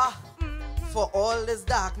power for all this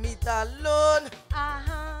dark meat alone.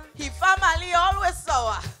 He family always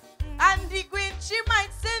sour. And the queen, she might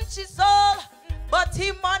sing she soul. But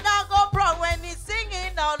he mother go proud when he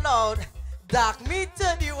singing out loud. Dark meat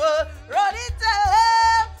to the world. Rhodey tell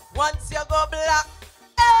him, once you go black,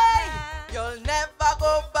 hey, you'll never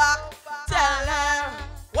go back. Tell him,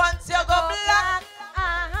 once you go black,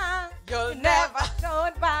 you'll never.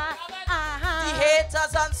 Turn back. The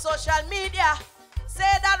haters on social media say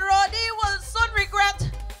that Rhodey will soon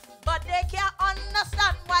regret, but they can't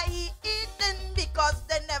understand why he eating because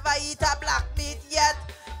they never eat a black meat yet.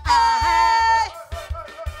 Hey,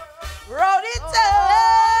 Rhodey tell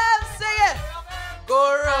him, sing it.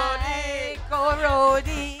 Go Rhodey, Go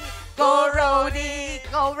Rhodey, go Rhodey,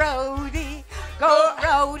 go Rhodey, go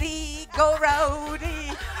Rhodey, go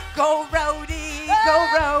Rhodey, go Rhodey, go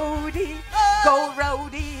Rhodey, go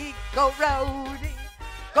Rhodey, go Rhodey,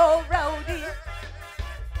 go Rhodey.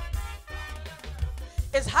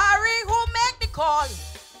 It's Harry who make the call.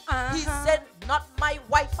 He said, not my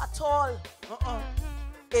wife at all.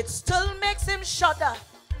 It still makes him shudder,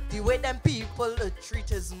 the way them people treat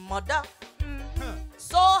his mother.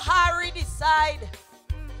 So Harry decide,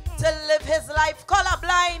 to live his life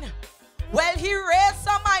colorblind. Well, he raised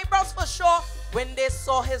some eyebrows for sure when they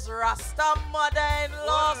saw his Rasta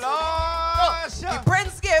mother-in-law. Oh, Lord. The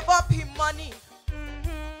prince gave up his money.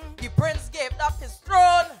 The prince gave up his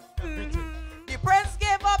throne. The prince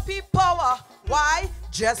gave up his power. Why?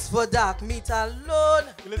 Just for dark meat alone.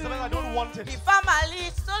 Elizabeth, I don't want it. The family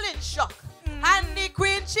is still in shock. And the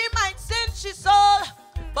queen, she might sin she soul.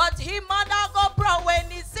 But he mother go proud when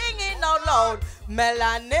he's singing out loud.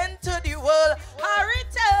 Melanin to the world. Harry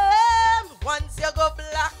tell him, once you go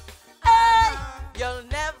black, hey, you'll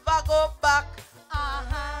never go back.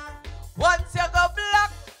 Once you go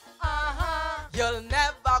black, you'll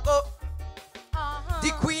never go.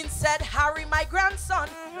 The queen said, Harry, my grandson,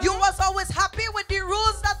 you was always happy with the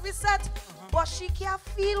rules that we set. But she can't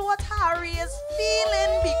feel what Harry is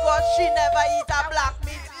feeling because she never eat a black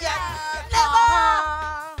meat yet. Never.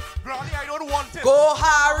 Granny, I don't want it. Go,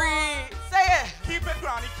 Harry. Say it. Keep it,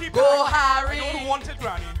 Granny. Keep it. Go, Harry. I don't want it,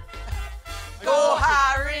 Granny. Go,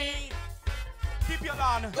 Harry. Keep your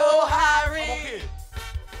land. Go, Harry. I'm okay.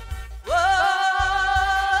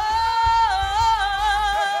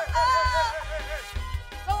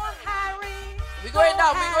 Go, Harry. We're going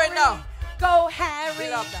down. We're going down. Go, Harry. We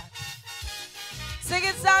love that. Sing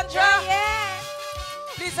it, Sandra. Yeah.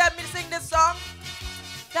 Please help me sing this song.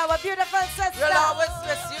 Our beautiful sister. We'll always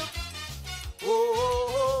miss you.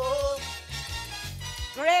 Oh.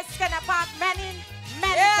 Grace can apart many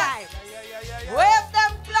Yes. times. Yeah. Wave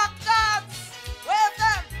them placards. Wave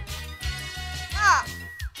them. Ah.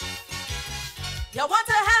 You want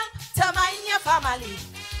to help to mind your family.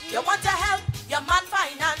 You want to help your man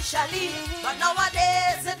financially. But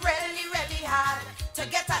nowadays it's really, really hard to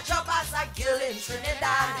get a job as a girl in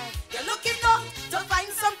Trinidad. You're looking up to find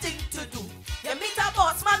something to do. You meet a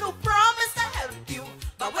boss man who promised to help you.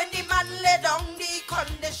 But when the man lay down the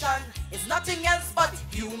condition, it's nothing else but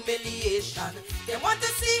humiliation. They want to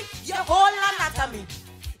see your whole anatomy.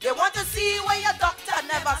 They want to see where your doctor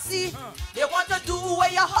never see. They want to do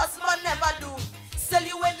where your husband never do. Still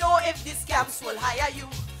you will know if these scams will hire you.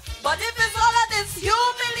 But if it's all of this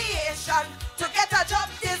humiliation to get a job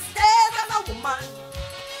these days as a woman,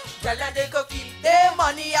 tell them they go keep their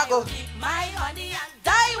money, I go keep my honey and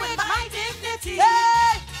die with my dignity.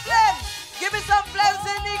 Hey, flames, give me some flames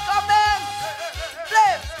in the comments.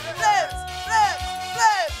 Flames, flames, flames,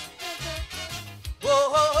 flames.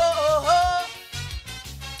 Whoa, ho, ho, ho, ho.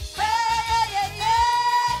 Hey, yeah,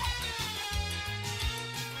 yeah.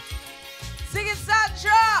 Sing it,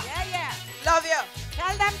 Sandra. Yeah. Love you.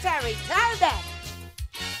 Tell them, Terry. Tell them.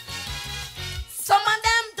 Some of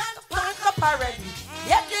them done plank up already.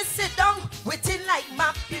 Yet they sit down, waiting like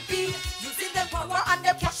my baby. Using their power and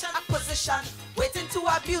their passion and position. Waiting to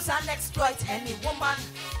abuse and exploit any woman.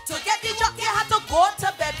 To get the job, you had to go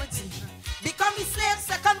to bed with you. Become his slave,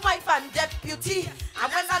 second wife and deputy.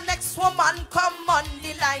 And when the next woman come on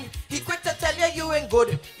the line, he quick to tell you you ain't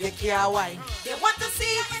good, you can't whine. They want to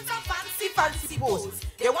see you in some fancy pose.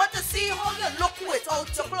 They want to see how you look without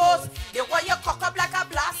your clothes. They want you cock up like a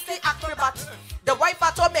blasted acrobat. The wife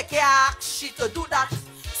had to make you ask she to do that.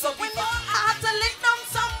 So we know I had to lick down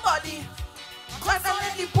somebody. Cause I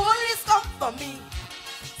let the police come for me.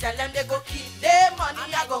 Tell them they go keep their money,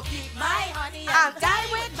 I go keep my honey and die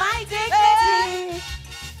with my dignity.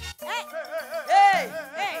 Hey.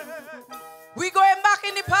 We going back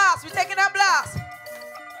in the past. We taking a blast.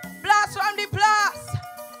 Blast from the blast.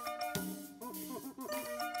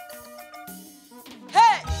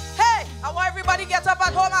 Hey. I want everybody get up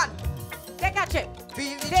at home and Take a chip.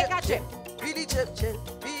 feel the Take chip, a chip. feel the chip,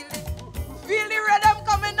 feel the rhythm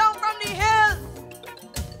coming down from the hill.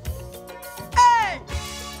 Hey.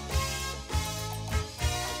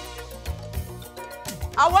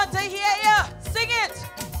 I want to hear you sing it.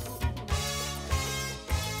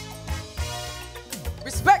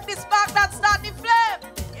 Respect the spark that start the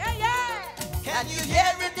flame. Yeah. Can you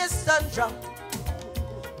hear it, distant drum?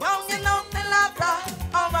 Banging out the laughter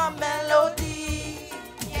of a melody.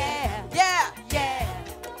 Yeah.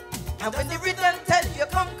 And when the rhythm tell you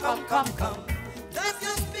come. Does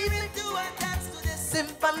your spirit do a dance to this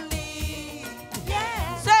symphony?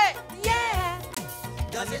 Yeah. Say, Yeah.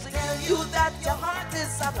 does it tell you that your heart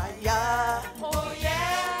is a liar? Oh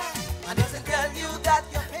yeah. And does it tell you that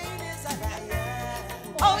your pain is a liar?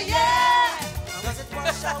 Oh yeah. Does it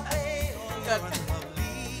wash away all your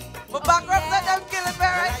unlovely? My background said them killing me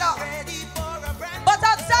right now. But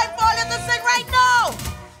it's time for you to sing right now.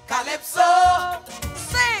 Calypso,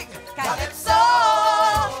 sing. Calypso,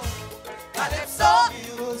 Calypso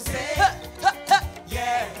music.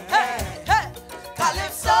 Yeah. Hey.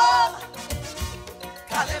 Calypso,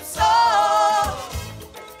 Calypso,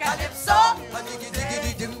 Calypso.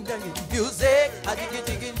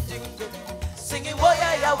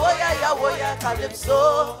 ya, oh yeah, ya, oh yeah,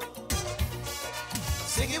 Calypso.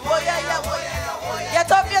 Sing it, oh yeah, ya, oh yeah, ya, oh yeah.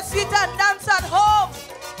 Get off your seat and dance at home.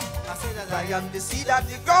 I say that I am the seed and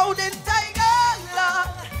the ground in Jaiga, Lord.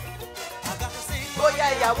 I got to sing, oh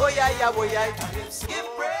yeah, ya, oh yeah, ya, oh yeah, Calypso. Give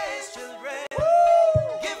praise, children.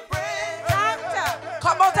 Give praise.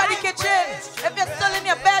 Come out of the kitchen. If you're still in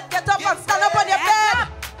your bed, get up and stand up on your bed.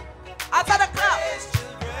 Answer the clap.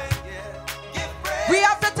 We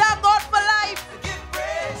have to thank God for life.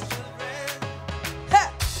 Hey.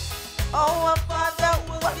 Oh, our Father,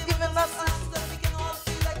 who has given us this.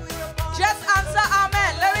 Just answer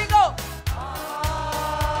amen. Let me go.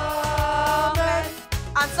 Amen.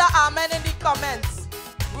 Answer amen in the comments.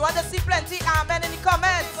 We want to see plenty amen in the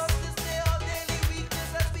comments.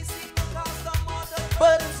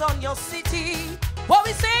 Burdens on your city. What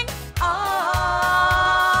we sing?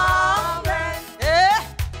 Amen. Eh?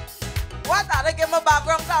 What are they give my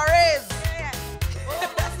background to raise?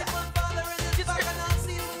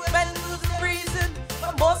 Men losing reason,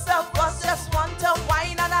 but most of us just want to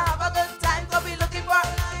whine and have a good time. So we looking for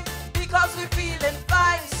because we feeling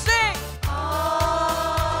fine. Sing.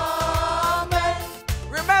 Amen.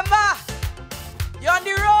 Remember, you're on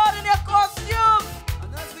the road in your costume.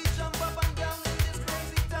 And as we jump up and down in this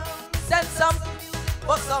crazy town, send some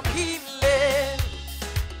for some healing.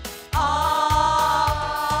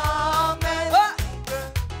 Amen.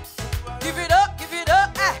 Give it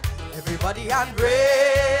up, eh. Everybody and praise.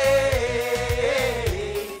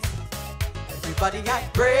 Everybody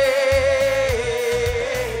and praise.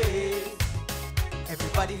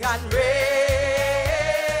 Everybody and praise.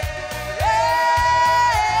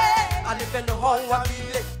 And if you know how I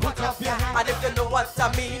feel it, Put up your hand. and if you know what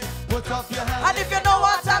I mean, Put up your hand. and if you know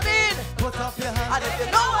what I mean, Put up your hand. and if you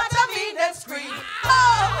know what I mean, then scream. Oh,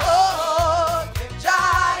 oh,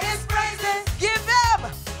 Jah is praising. Give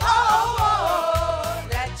him. Oh, oh,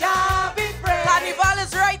 let Jah be praised. Carnival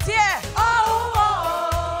is right here. Oh,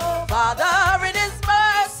 oh, Father in His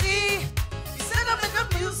mercy, He set up in the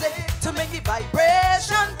music to make the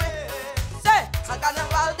vibration. Say, a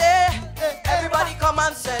Carnival day, everybody come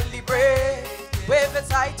and celebrate. Wave it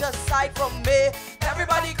side to side for me.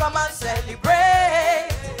 Everybody come and celebrate.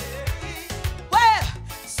 Well,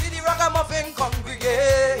 see the ragamuffin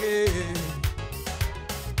congregate.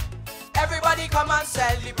 Everybody come and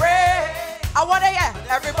celebrate. I want to hear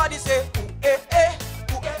everybody say, ooh, eh, eh,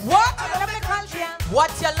 ooh, eh. What?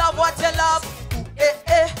 What you love, what you love. Ooh, eh,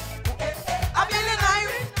 eh, ooh, eh, eh. I'm feeling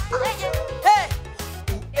Irish. Hey,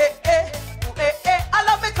 ooh, eh, eh, ooh, eh, eh. I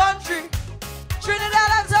love my country.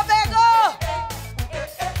 Trinidad and Tobago.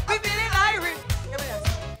 We feeling Irish.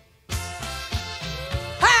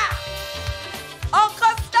 Ha!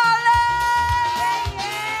 Uncle Stanley!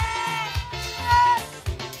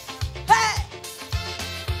 Hey!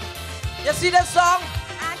 You see this song?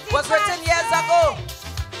 Was written years ago.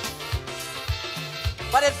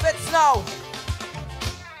 But it fits now.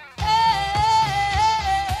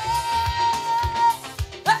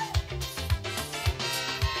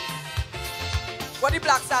 What the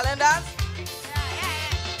Black Stallion dance?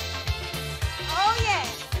 Oh, yeah.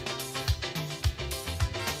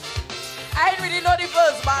 I ain't really know the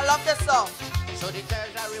verse, but I love this song. So the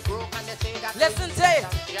treasury broke and they say that Listen to it.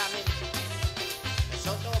 jamming.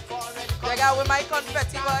 So no foreign Jaiga with my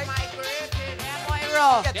confetti, boy. migrated. Yeah, boy,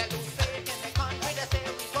 raw. Get They lose faith in the country, they say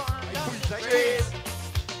we gone down the Praise. street.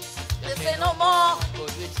 Listen no more.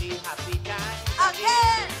 Could we see happy times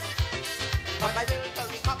Again. but I will to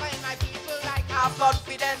recover in my people like Have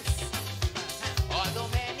confidence. although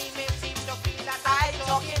many may seem to feel that I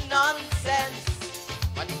talking nonsense.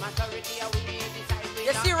 but the majority are we decide we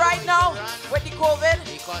You not see right going now, to run. with the COVID,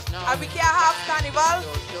 Because now and we can't have carnival.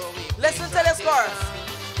 Listen to this chorus.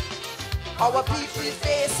 Our people is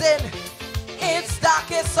facing its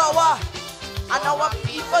darkest hour, and our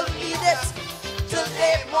people need it till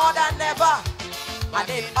they more than ever. And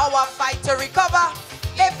in our fight to recover,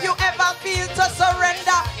 if you ever feel to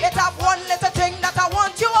surrender, it have one little thing that I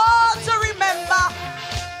want you all to remember.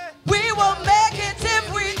 We will make it if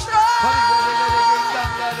we try.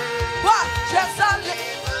 What? Just a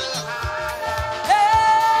little harder.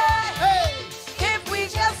 Hey, if we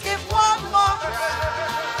just give one more try,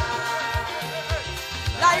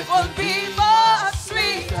 life will be much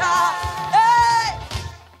sweeter. Hey.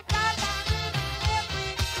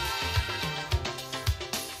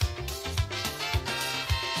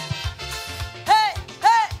 Hey,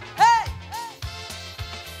 hey, hey.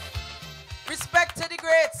 Respect to the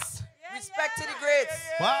greats. Respect to the greats.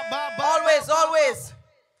 Ba, ba, ba, Always, ba, ba, always.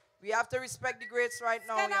 We have to respect the greats right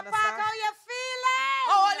now. You Skinner Park, understand? how you feeling?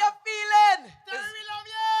 How are you feeling? Terri, we love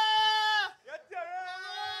you.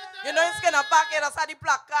 You know, in Skinner Park, that's how the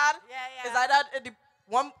placard. Yeah. It's like that.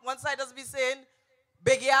 One side does be saying,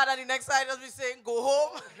 big yard, and the next side does be saying, go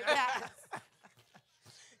home. Yes.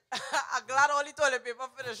 I'm glad all the toilet paper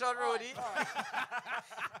finished on Rody.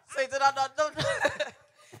 So it's not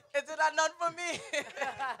for me.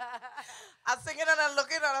 I'm singing and I'm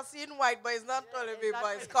looking and I'm seeing white, but it's not toilet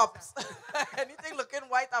paper, it's cups. Anything looking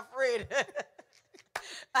white, I'm afraid.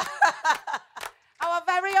 Our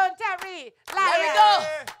very own Terri Lyons. There we go.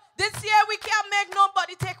 This year we can't make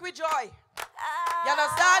nobody take with joy. You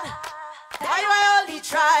understand? Why only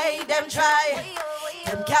try, them try.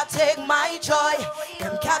 Them can't take my joy.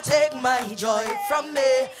 Them can't take my joy from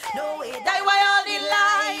me. No way. That why only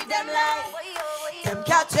lie, them lie. Them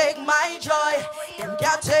can't take my joy. Them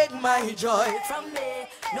can't take my joy from me.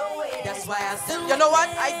 No way. That's why I still. You know what?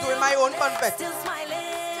 I doing my own confetti.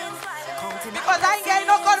 Because I ain't getting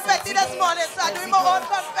no confetti this morning, so I'm doing my own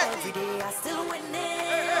confetti. Every day I still winning,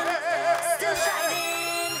 still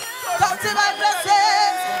shining. Come to my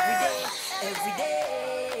blessings. Every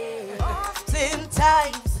day.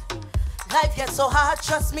 Oftentimes, life gets so hard.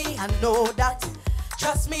 Trust me, I know that.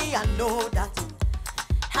 Trust me, I know that.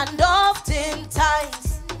 And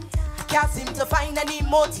oftentimes, I can't seem to find any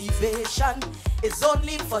motivation. It's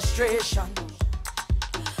only frustration.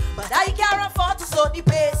 But I can't afford to slow the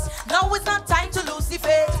pace. Now it's not time to lose the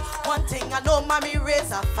faith. One thing I know, mommy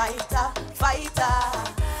raise a fighter.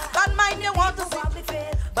 Bad mind, they want to see me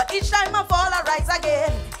fail. But each time I fall, I rise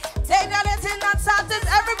again. Take that lesson and started.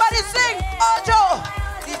 Everybody sing, Ojo.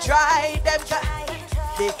 They try, them try.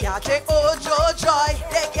 They can't take Ojo joy.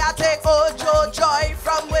 They can't take Ojo joy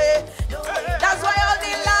from where. That's why all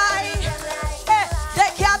they lie. Hey,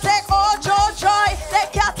 they can't take Ojo joy. They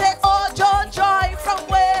can't take Ojo joy from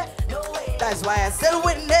where. That's why I still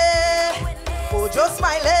winning. Ojo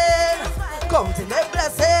smiling. Counting their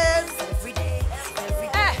blessings.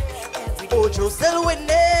 Ojo still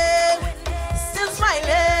winning. Still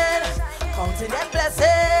smiling. Counting their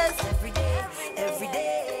blessings. Every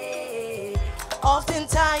day.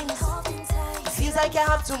 Oftentimes, it seems like you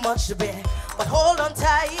have too much to bear. But hold on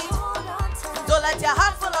tight. Don't let your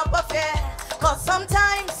heart full up of fear. Cause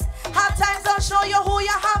sometimes, hard times don't show you who you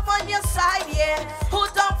have on your side, yeah. Who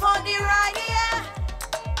don't for the ride, yeah.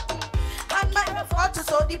 And might afford to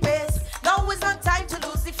sow the pace. Now is not time to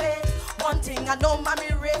lose the faith. One thing I know, mommy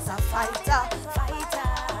raise a fighter.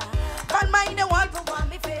 Man mind the one who want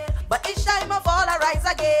me fail. But each time I fall, I rise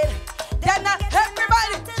again. Then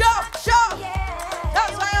everybody jump.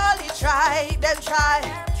 That's why all you try, then try.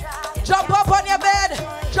 Jump up on your bed,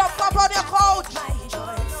 jump up on your couch.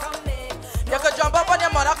 You can jump up on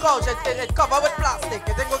your mother couch, it's covered with plastic.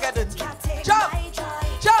 You think we'll get it? Jump.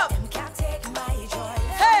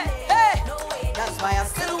 Hey. That's why I'm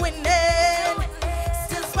still winning,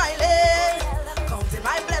 still smiling, counting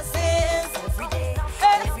my blessings. Every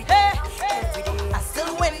day. I'm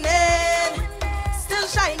still winning, still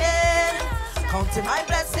shining, counting my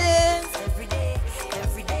blessings. Every day.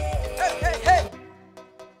 Hey.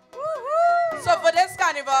 So for this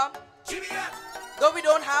carnival, though we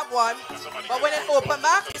don't have one, but when it open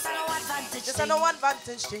back, it's no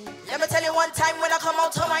advantage thing. Let me tell you one time when I come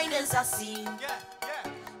out to mine is a scene.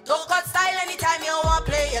 Don't cut style anytime you want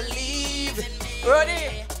play, you leave.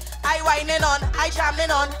 Ready? I whining on, I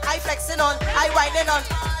jamming on, I flexing on, I whining on.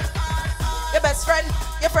 Your best friend,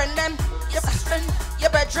 your friend them, your best friend, your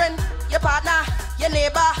brethren, your partner, your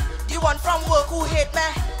neighbor, the one from work who hate me,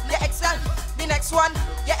 the ex-girl, the next one,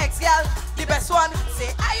 your ex-girl, the best one.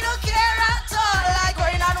 Say, I don't care at all, like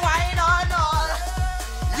going and wine on all.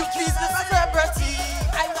 You please this celebrity,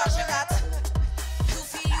 I'm watching that. You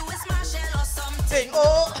feel you is Marshall or something.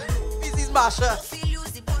 Oh, this is Marshall.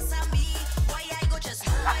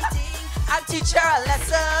 I'll teach her a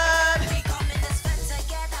lesson. We come in this fence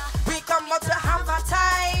together. We come out to have a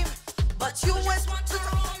time. But you always want to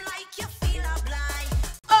roam like you feel a blind.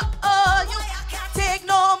 You can't take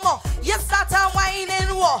no more. You start a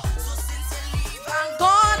whining war. So since you leave and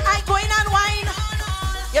gone, I go in and whine.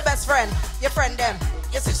 Your best friend, your friend them,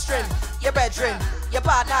 your sister, your bedroom, your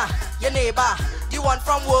partner, your neighbor, the one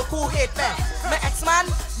from work who hate me. My ex-man,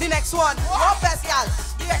 the next one, your best gal,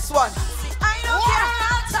 the next one. I don't care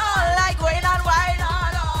at all, like going and wine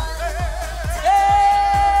on all.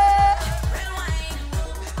 Yeah.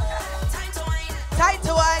 Time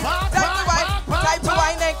to wine,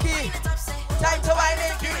 Nikki. Time to wine,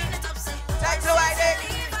 Nikki.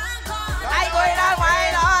 I going and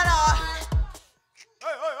wine on all.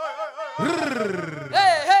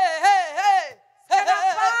 Hey.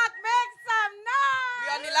 Make some noise. We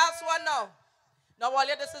on the last one now. Now,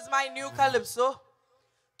 Wally, this is my new Calypso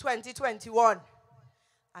 2021.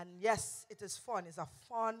 And yes, it is fun. It's a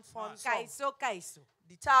fun song. Kaiso.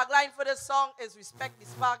 The tagline for this song is respect the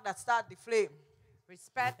spark that start the flame.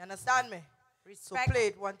 Respect. You understand me? Respect. So play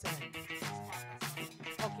it one time.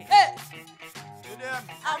 Okay. Hey!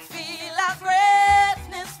 I feel a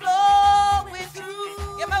greatness flowing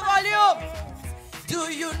through. Give me volume.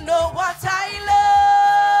 Do you know what I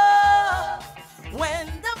love? When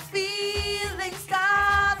the feeling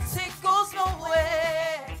starts, it goes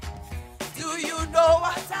nowhere. Do you know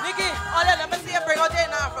what I Nikki, all right, let me see you bring out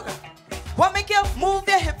in Africa. What make you move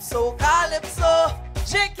your hips so? Calypso.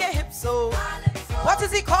 Shake your hips so. What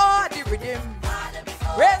is it called? The rhythm.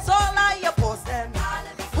 Raise all of your post them.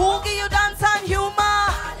 Who give you dance and humor?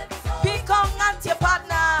 Pick on at your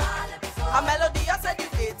partner. A melodious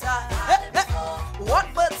educator. What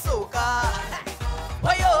but soca?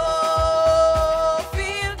 Oh yo,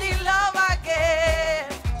 feel the love again.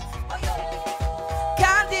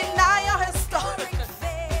 Can't deny your historic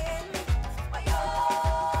fame.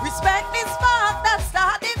 Respect the spark that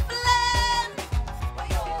started flame.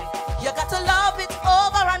 You got to love it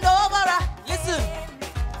over and over. Listen,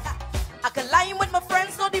 I can line with my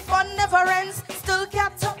friends, so the fun never ends. Still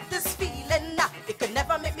can't top this feeling. Nah, it can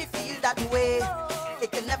never make me feel that way.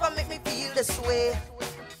 It can never make me feel this way.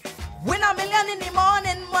 Win a million in the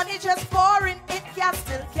morning, money just pouring. It can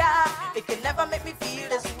still can. It can never make me feel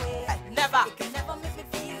this way. Never. It can never make me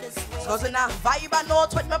feel this way. Cause in a vibe a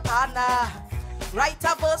note with my partner, write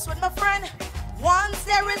a verse with my friend. Once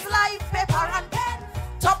there is life, paper and pen,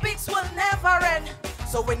 topics will never end.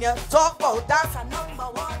 So when you talk about dance, number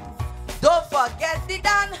one, don't forget the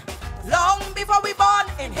dance. Long before we born,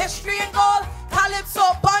 in history and gold, Calypso,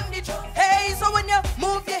 bondage. Hey, so when you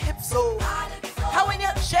move your hips so, how when you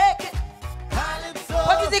shake it, Calypso.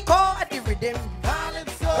 what is it called? The rhythm.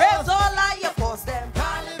 Calypso. Raise all of your post them.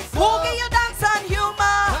 Calypso. Who give you dance and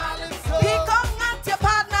humor? Calypso. Become at your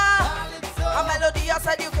partner. Calypso. A melodious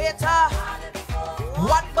educator.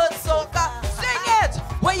 What but soca? Sing it.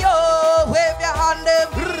 Where yo, wave your hand them.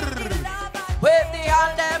 Wave the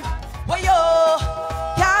hand them. Where yo,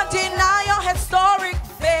 can't deny your historic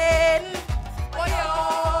fame.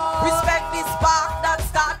 Respect the spark that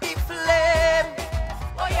start the flame.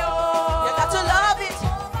 You got to love it.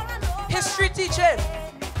 History teaching.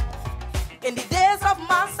 In the days of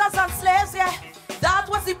masters and slaves, yeah, that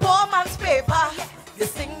was the poor man's paper.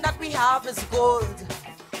 This thing that we have is gold.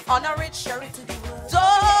 Honor it, share it to the world.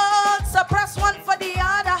 Don't suppress one for the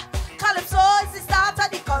other. Calypso is the start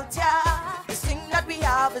of the culture. This thing that we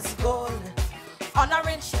have is gold. Honor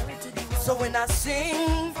it, share it to the world. So when I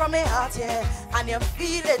sing from my heart, yeah, and you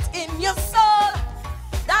feel it in your soul,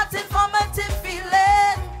 that informative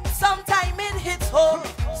feeling, sometime it hits home.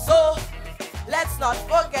 So let's not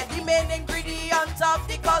forget the main ingredient of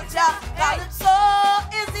the culture. Calypso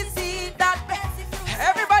is the seed that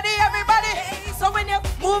everybody. So when you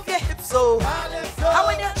move your hips so, Calypso. and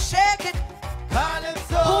when you shake it,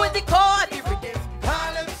 Calypso. who is the chord, the rhythm?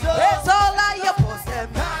 Calypso. Raise all of your post them.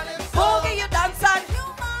 Calypso. Boogie you dance and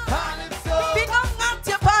Calypso. big on at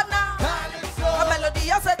your partner. Calypso. A melody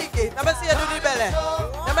you say the gate. Let me see you do the belly.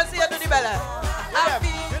 Let me see you do the belly. I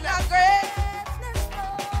feel a great.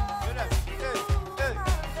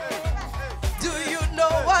 Do you know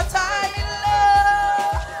what I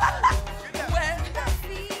love? When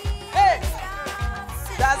hey,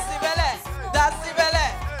 that's the belly, that's the belly,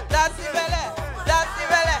 that's the belly, that's the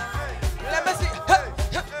belly. Let me see.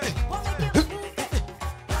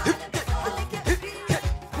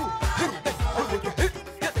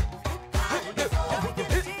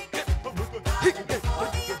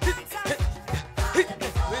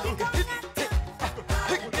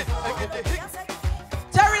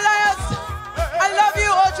 Terri Lyons, I love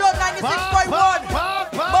you, Ojo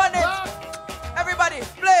 96.1. Burn it. Everybody,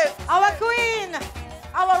 play it. Our queen,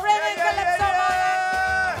 our reigning Calypso.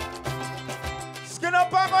 Skin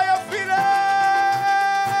up, how you feeling?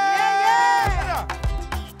 Yeah.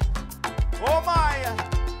 Oh my.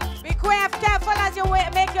 Be careful as you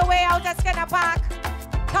make your way out of Skinner Park.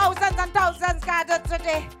 Thousands and thousands gathered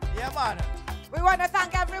today. Yeah, man. We want to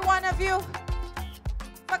thank every one of you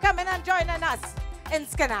for coming and joining us in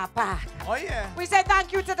Skinner Park. Oh yeah. We say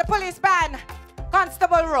thank you to the police band,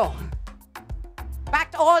 Constable Rowe.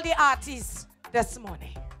 Back to all the artists this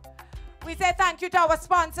morning. We say thank you to our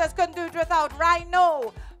sponsors. Couldn't do it without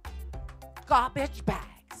Rhino garbage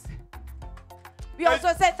bags. We also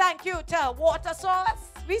say thank you to Water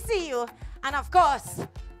Source. We see you. And of course,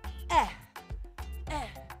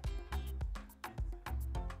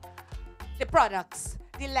 the products,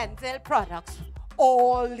 the Lensyl Products,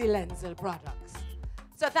 all the Lensyl Products.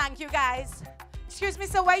 So thank you guys. Excuse me,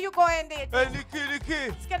 so where you going, Dave? Hey,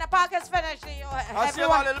 Nikki. Skinner Park is finished. I see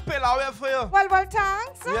my little pill away for you. Well,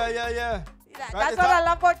 thanks. Yeah. That's Right, what I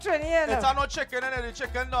love about Trini, you know. It's not chicken and the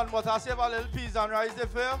chicken done, but I save a little peas and rice there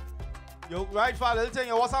for you. You right for a little thing.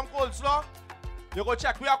 You want some coleslaw? You go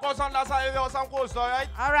check. We are close on that side. You want some coleslaw, right?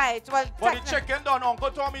 All right. Well, but the chicken done.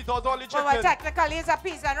 Uncle Tommy does all the chicken. Well, technically, it's a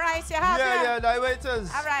peas and rice you have here. Yeah, that way it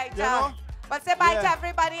is. All right. You know? But say bye to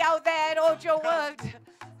everybody out there in Ojo World.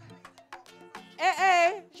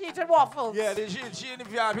 She eating waffles. Yeah, she in the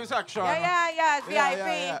VIP section. Yeah, VIP.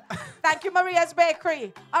 Yeah. Thank you, Maria's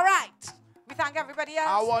Bakery. All right. We thank everybody else.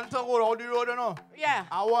 I want to go down the road, you know. Yeah.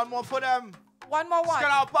 I want more for them. One more one.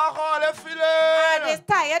 Skinner Park, all they feeling. They're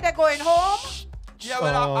tired. They're going home. Yeah,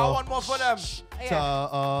 but I want more for them.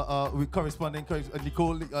 So, we corresponding.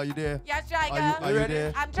 Nicole, are you there? Yes, Jaiga. Are you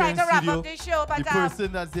there? I'm trying to wrap up this show, but the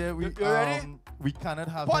person that's there, we cannot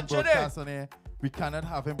have him broadcast on air. We cannot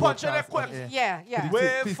have him broadcast on air. Yeah.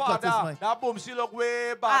 Way farther. That boom still look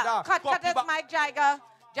way better. Cut this mic, Jaiga.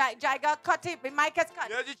 Jaiga, cut it. The mic is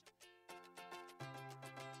cut.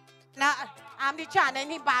 Now, I'm the channel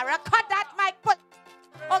in Barra. Cut that mic.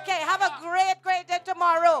 Okay, have a great day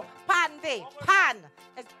tomorrow. Pan day. Pan.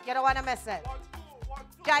 You don't want to miss it.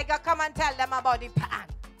 Jaiga, come and tell them about the pan.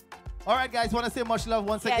 All right, guys, want to say much love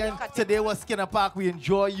once again. Today was Skinner Park. We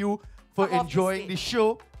enjoy you for enjoying the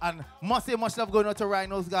show. And must say much love going out to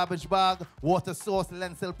Rhino's Garbage Bag, Water Source,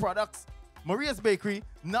 Lensyl Products, Maria's Bakery,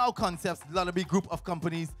 Now Concepts, Lullaby Group of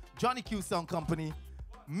Companies, Johnny Q Sound Company,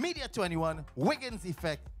 Media 21, Wiggins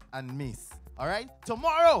Effect, and Mace. All right?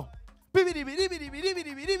 Tomorrow, the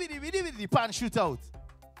pan shootout.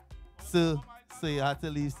 Sir, you have to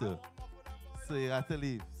leave, sir. You have to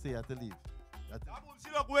leave. She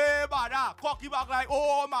look way better. Cocky back like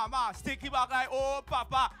oh mama, sticky back like oh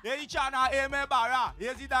papa. Hey chana, hey me bara.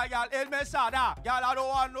 Hey see that girl, hey me sada. Girl I don't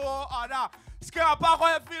want no other. Skinner Park,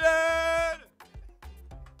 how you feeling?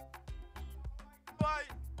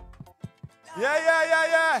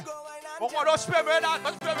 Yeah. Oh, don't spare me that.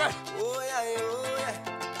 Don't spare me. Oh yeah.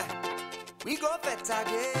 We go better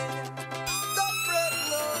again.